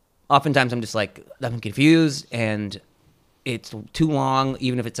time. Oftentimes I'm just like, I'm confused and it's too long,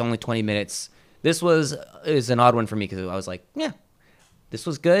 even if it's only 20 minutes. This is an odd one for me because I was like, yeah, this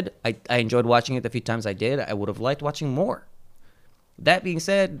was good. I enjoyed watching it the few times I did. I would have liked watching more. That being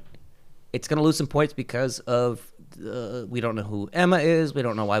said, it's going to lose some points because of we don't know who Emma is. We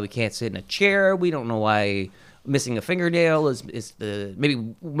don't know why we can't sit in a chair. We don't know why missing a fingernail is the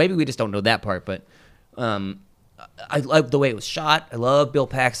maybe we just don't know that part. But I love the way it was shot. I love Bill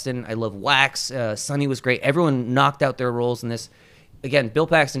Paxton. I love Wax. Sonny was great. Everyone knocked out their roles in this. Again, Bill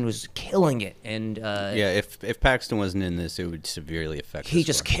Paxton was killing it, and if Paxton wasn't in this, it would severely affect. he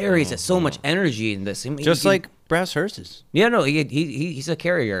just carries so much energy in this. Just like Brass Hearses. Yeah, no, he's a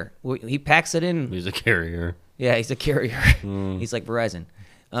carrier. He packs it in. He's a carrier. Yeah, he's a carrier. He's like Verizon.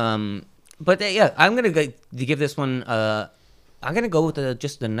 But yeah, I'm gonna give this one. I'm gonna go with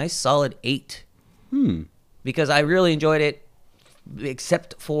just a nice solid 8. Because I really enjoyed it,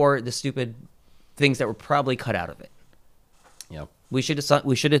 except for the stupid things that were probably cut out of it. Yep. We should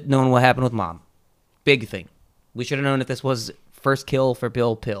have known what happened with Mom. Big thing. We should have known if this was first kill for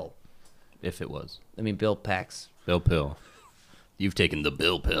Bill Pill. If it was. I mean, Bill Pax. Bill Pill. You've taken the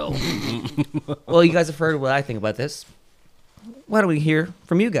Bill Pill. Well, you guys have heard what I think about this. Why don't we hear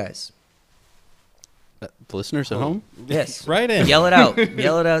from you guys? The listeners at home? Yes. Right in. Yell it out.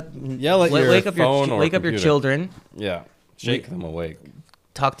 Yell it out. Yell at your wake up phone your or wake up your computer. children. Yeah. Shake them awake.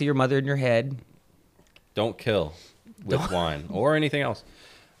 Talk to your mother in your head. Don't kill with wine or anything else.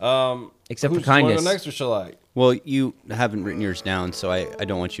 Except for Who's kindness. going next, or shall I? Well, you haven't written yours down, so I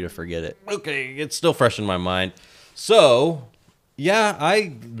don't want you to forget it. Okay, it's still fresh in my mind. So, yeah,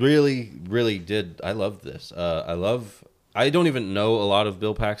 I really, really did. I loved this. I don't even know a lot of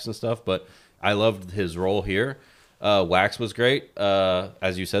Bill Paxton stuff, but I loved his role here. Wax was great.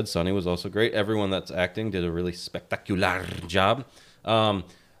 As you said, Sonny was also great. Everyone that's acting did a really spectacular job.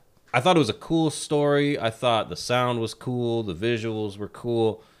 I thought it was a cool story. I thought the sound was cool. The visuals were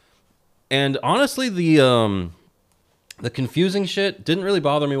cool. And honestly, the confusing shit didn't really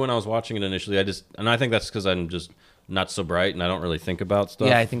bother me when I was watching it initially. I think that's because I'm just not so bright and I don't really think about stuff.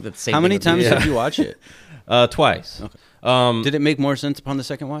 Yeah, I think that's the same. How many thing with times me. did you watch it? Twice. Okay. Did it make more sense upon the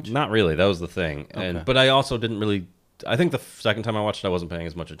second watch? Not really. That was the thing. Okay. But I also didn't really. I think the second time I watched it, I wasn't paying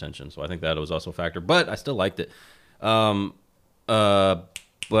as much attention, so I think that was also a factor. But I still liked it.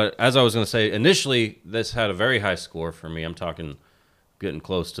 But as I was going to say, initially this had a very high score for me. I'm talking getting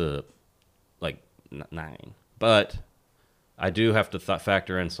close to like 9. But I do have to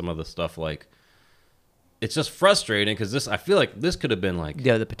factor in some of the stuff like it's just frustrating because I feel like this could have been like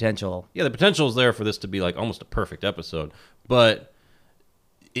Yeah, the potential. the potential is there for this to be like almost a perfect episode, but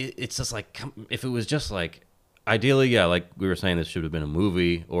it's just like if it was just like ideally, yeah, like we were saying, this should have been a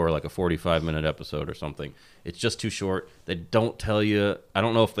movie or like a 45-minute episode or something. It's just too short. They don't tell you. I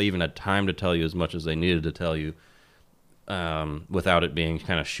don't know if they even had time to tell you as much as they needed to tell you without it being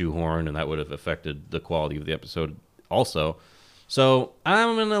kind of shoehorned, and that would have affected the quality of the episode also. So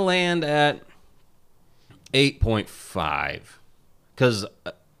I'm going to land at 8.5 because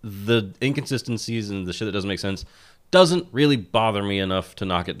the inconsistencies and the shit that doesn't make sense doesn't really bother me enough to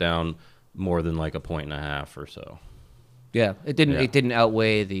knock it down more than like a 1.5 or so. Yeah, it didn't. Yeah. It didn't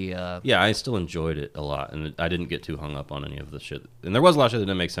outweigh the. Yeah, I still enjoyed it a lot, and I didn't get too hung up on any of the shit. And there was a lot of shit that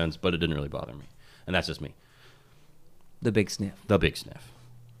didn't make sense, but it didn't really bother me, and that's just me. The Big Sniff. The Big Sniff.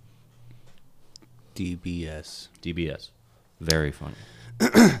 DBS. DBS. Very funny.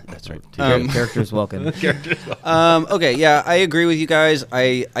 That's right. Characters welcome. Okay, yeah, I agree with you guys.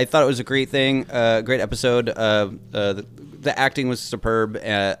 I thought it was a great thing, great episode. The acting was superb.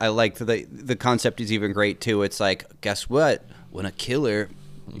 I liked the concept is even great too. It's like, guess what? When a killer,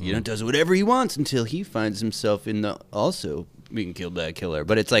 does whatever he wants until he finds himself in the also being killed by a killer.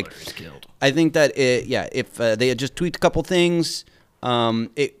 But it's like, I think that if they had just tweaked a couple things,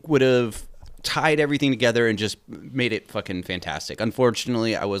 it would have tied everything together and just made it fucking fantastic.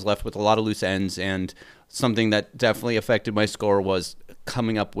 Unfortunately, I was left with a lot of loose ends, and something that definitely affected my score was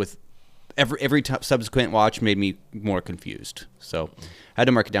coming up with every subsequent watch made me more confused. So I had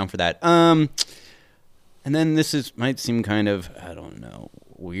to mark it down for that. And then might seem kind of, I don't know,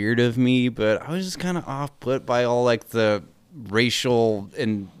 weird of me, but I was just kind of off put by all like the racial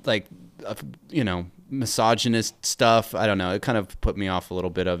and like, misogynist stuff. I don't know. It kind of put me off a little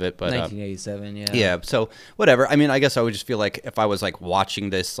bit of it, but 1987, yeah. Yeah, so whatever. I mean, I guess I would just feel like if I was like watching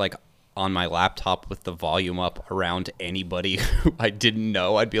this like on my laptop with the volume up around anybody who I didn't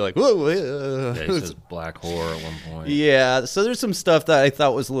know, I'd be like, whoa. Yeah, he says black whore at one point. Yeah, so there's some stuff that I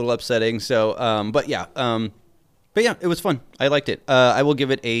thought was a little upsetting. So, but yeah, it was fun. I liked it. I will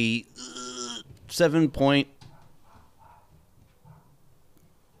give it a 7.5.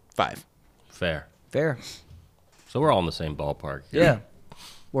 Fair. So we're all in the same ballpark. Yeah.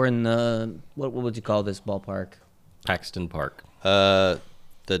 We're in the, what would you call this ballpark? Paxton Park. The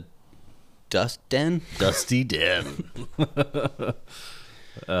Dust Den? Dusty Den. The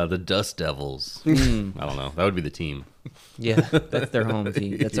Dust Devils. I don't know. That would be the team. Yeah, that's their home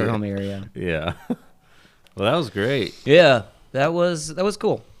team. That's their home area. Yeah. Well, that was great. Yeah, that was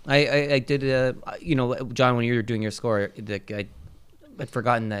cool. I did, John, when you were doing your score, I'd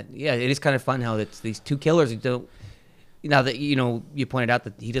forgotten that. Yeah, it is kind of fun how it's these two killers who don't. Now that you pointed out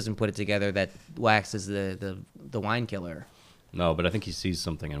that he doesn't put it together that Wax is the wine killer. No, but I think he sees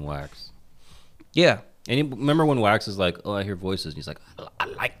something in Wax. Yeah. And you remember when Wax is like, "Oh, I hear voices," and he's like, "I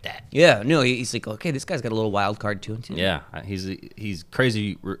like that." Yeah. No, he's like, okay, this guy's got a little wild card to him too. Yeah, he's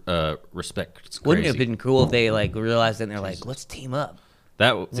crazy. Respect. Wouldn't it have been cool if they like realized it and they're like, let's team up.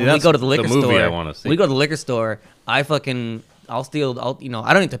 When we go to the liquor store, I want to see. We go to the liquor store. I'll steal.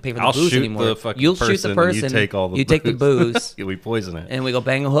 I don't need to pay for the booze shoot anymore. The fucking You'll shoot the person. You take all the. You take the booze. We poison it. And we go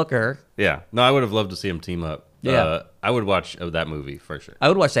bang a hooker. Yeah. No, I would have loved to see them team up. Yeah. I would watch that movie for sure. I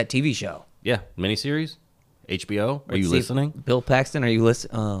would watch that TV show. Yeah, miniseries, HBO. Are you listening? Bill Paxton, are you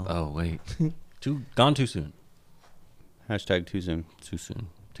listening? Oh wait, gone too soon. Hashtag too soon. Too soon.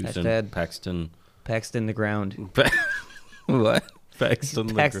 Hashtag Paxton. Paxton the ground. What?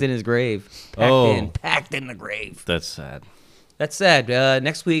 Paxton. Paxton his grave. Packed in the grave. That's sad. That's sad.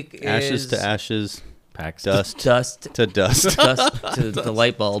 Next week is ashes to ashes. Paxton. Dust to dust. Dust to the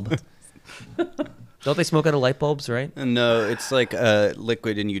light bulb. Don't they smoke out of light bulbs, right? No, it's like a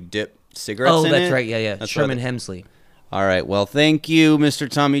liquid and you dip cigarettes in it. Oh, that's right. Yeah. That's Sherman Hemsley. All right. Well, thank you, Mr.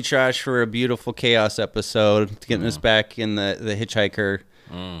 Tommy Trash, for a beautiful Chaos episode, getting us back in the hitchhiker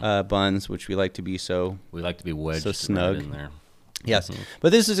buns, which we like to be so. We like to be wedged so snug right in there. Yes,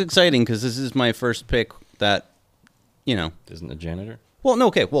 but this is exciting because this is my first pick that, Isn't a janitor? Well, no,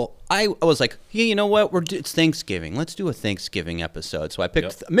 okay. Well, I was like, yeah, you know what? It's Thanksgiving. Let's do a Thanksgiving episode. So I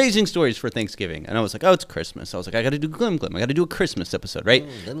picked amazing stories for Thanksgiving. And I was like, oh, it's Christmas. I was like, I got to do Glim Glim. I got to do a Christmas episode, right?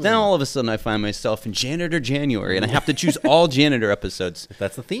 Then all of a sudden I find myself in Janitor January, and I have to choose all Janitor episodes.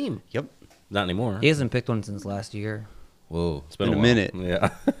 That's the theme. Yep. Not anymore. He hasn't picked one since last year. Whoa. It's been a while. minute.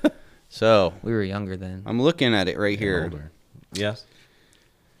 Yeah. So we were younger then. I'm looking at it right here. Older. Yes.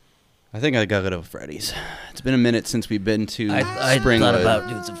 I think I gotta go to Freddy's. It's been a minute since we've been to I Springwood. thought about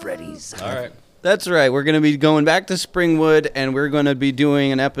doing some Freddy's. All right. That's right. We're going to be going back to Springwood, and we're going to be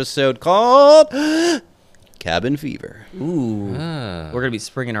doing an episode called Cabin Fever. Ooh. We're going to be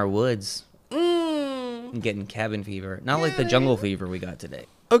springing our woods. And getting cabin fever. Not like the jungle fever we got today.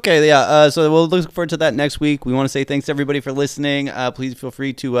 Okay, yeah. So we'll look forward to that next week. We want to say thanks to everybody for listening. Please feel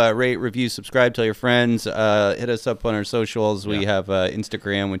free to rate, review, subscribe, tell your friends. Hit us up on our socials. We have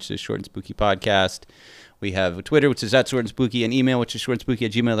Instagram, which is Short and Spooky Podcast. We have Twitter, which is @shortandspooky, and email, which is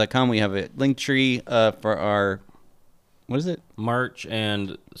shortandspooky@gmail.com. We have a link tree for our, what is it? March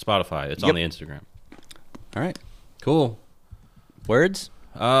and Spotify. It's on the Instagram. All right. Cool. Words?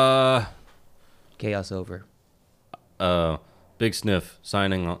 Chaos over. Big Sniff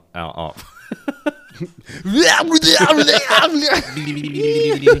signing off. Where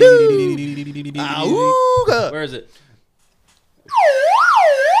is it?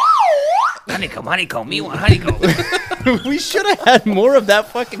 Honeycomb, me want honeycomb. We should have had more of that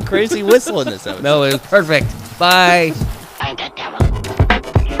fucking crazy whistle in this episode. No, it was perfect. Bye.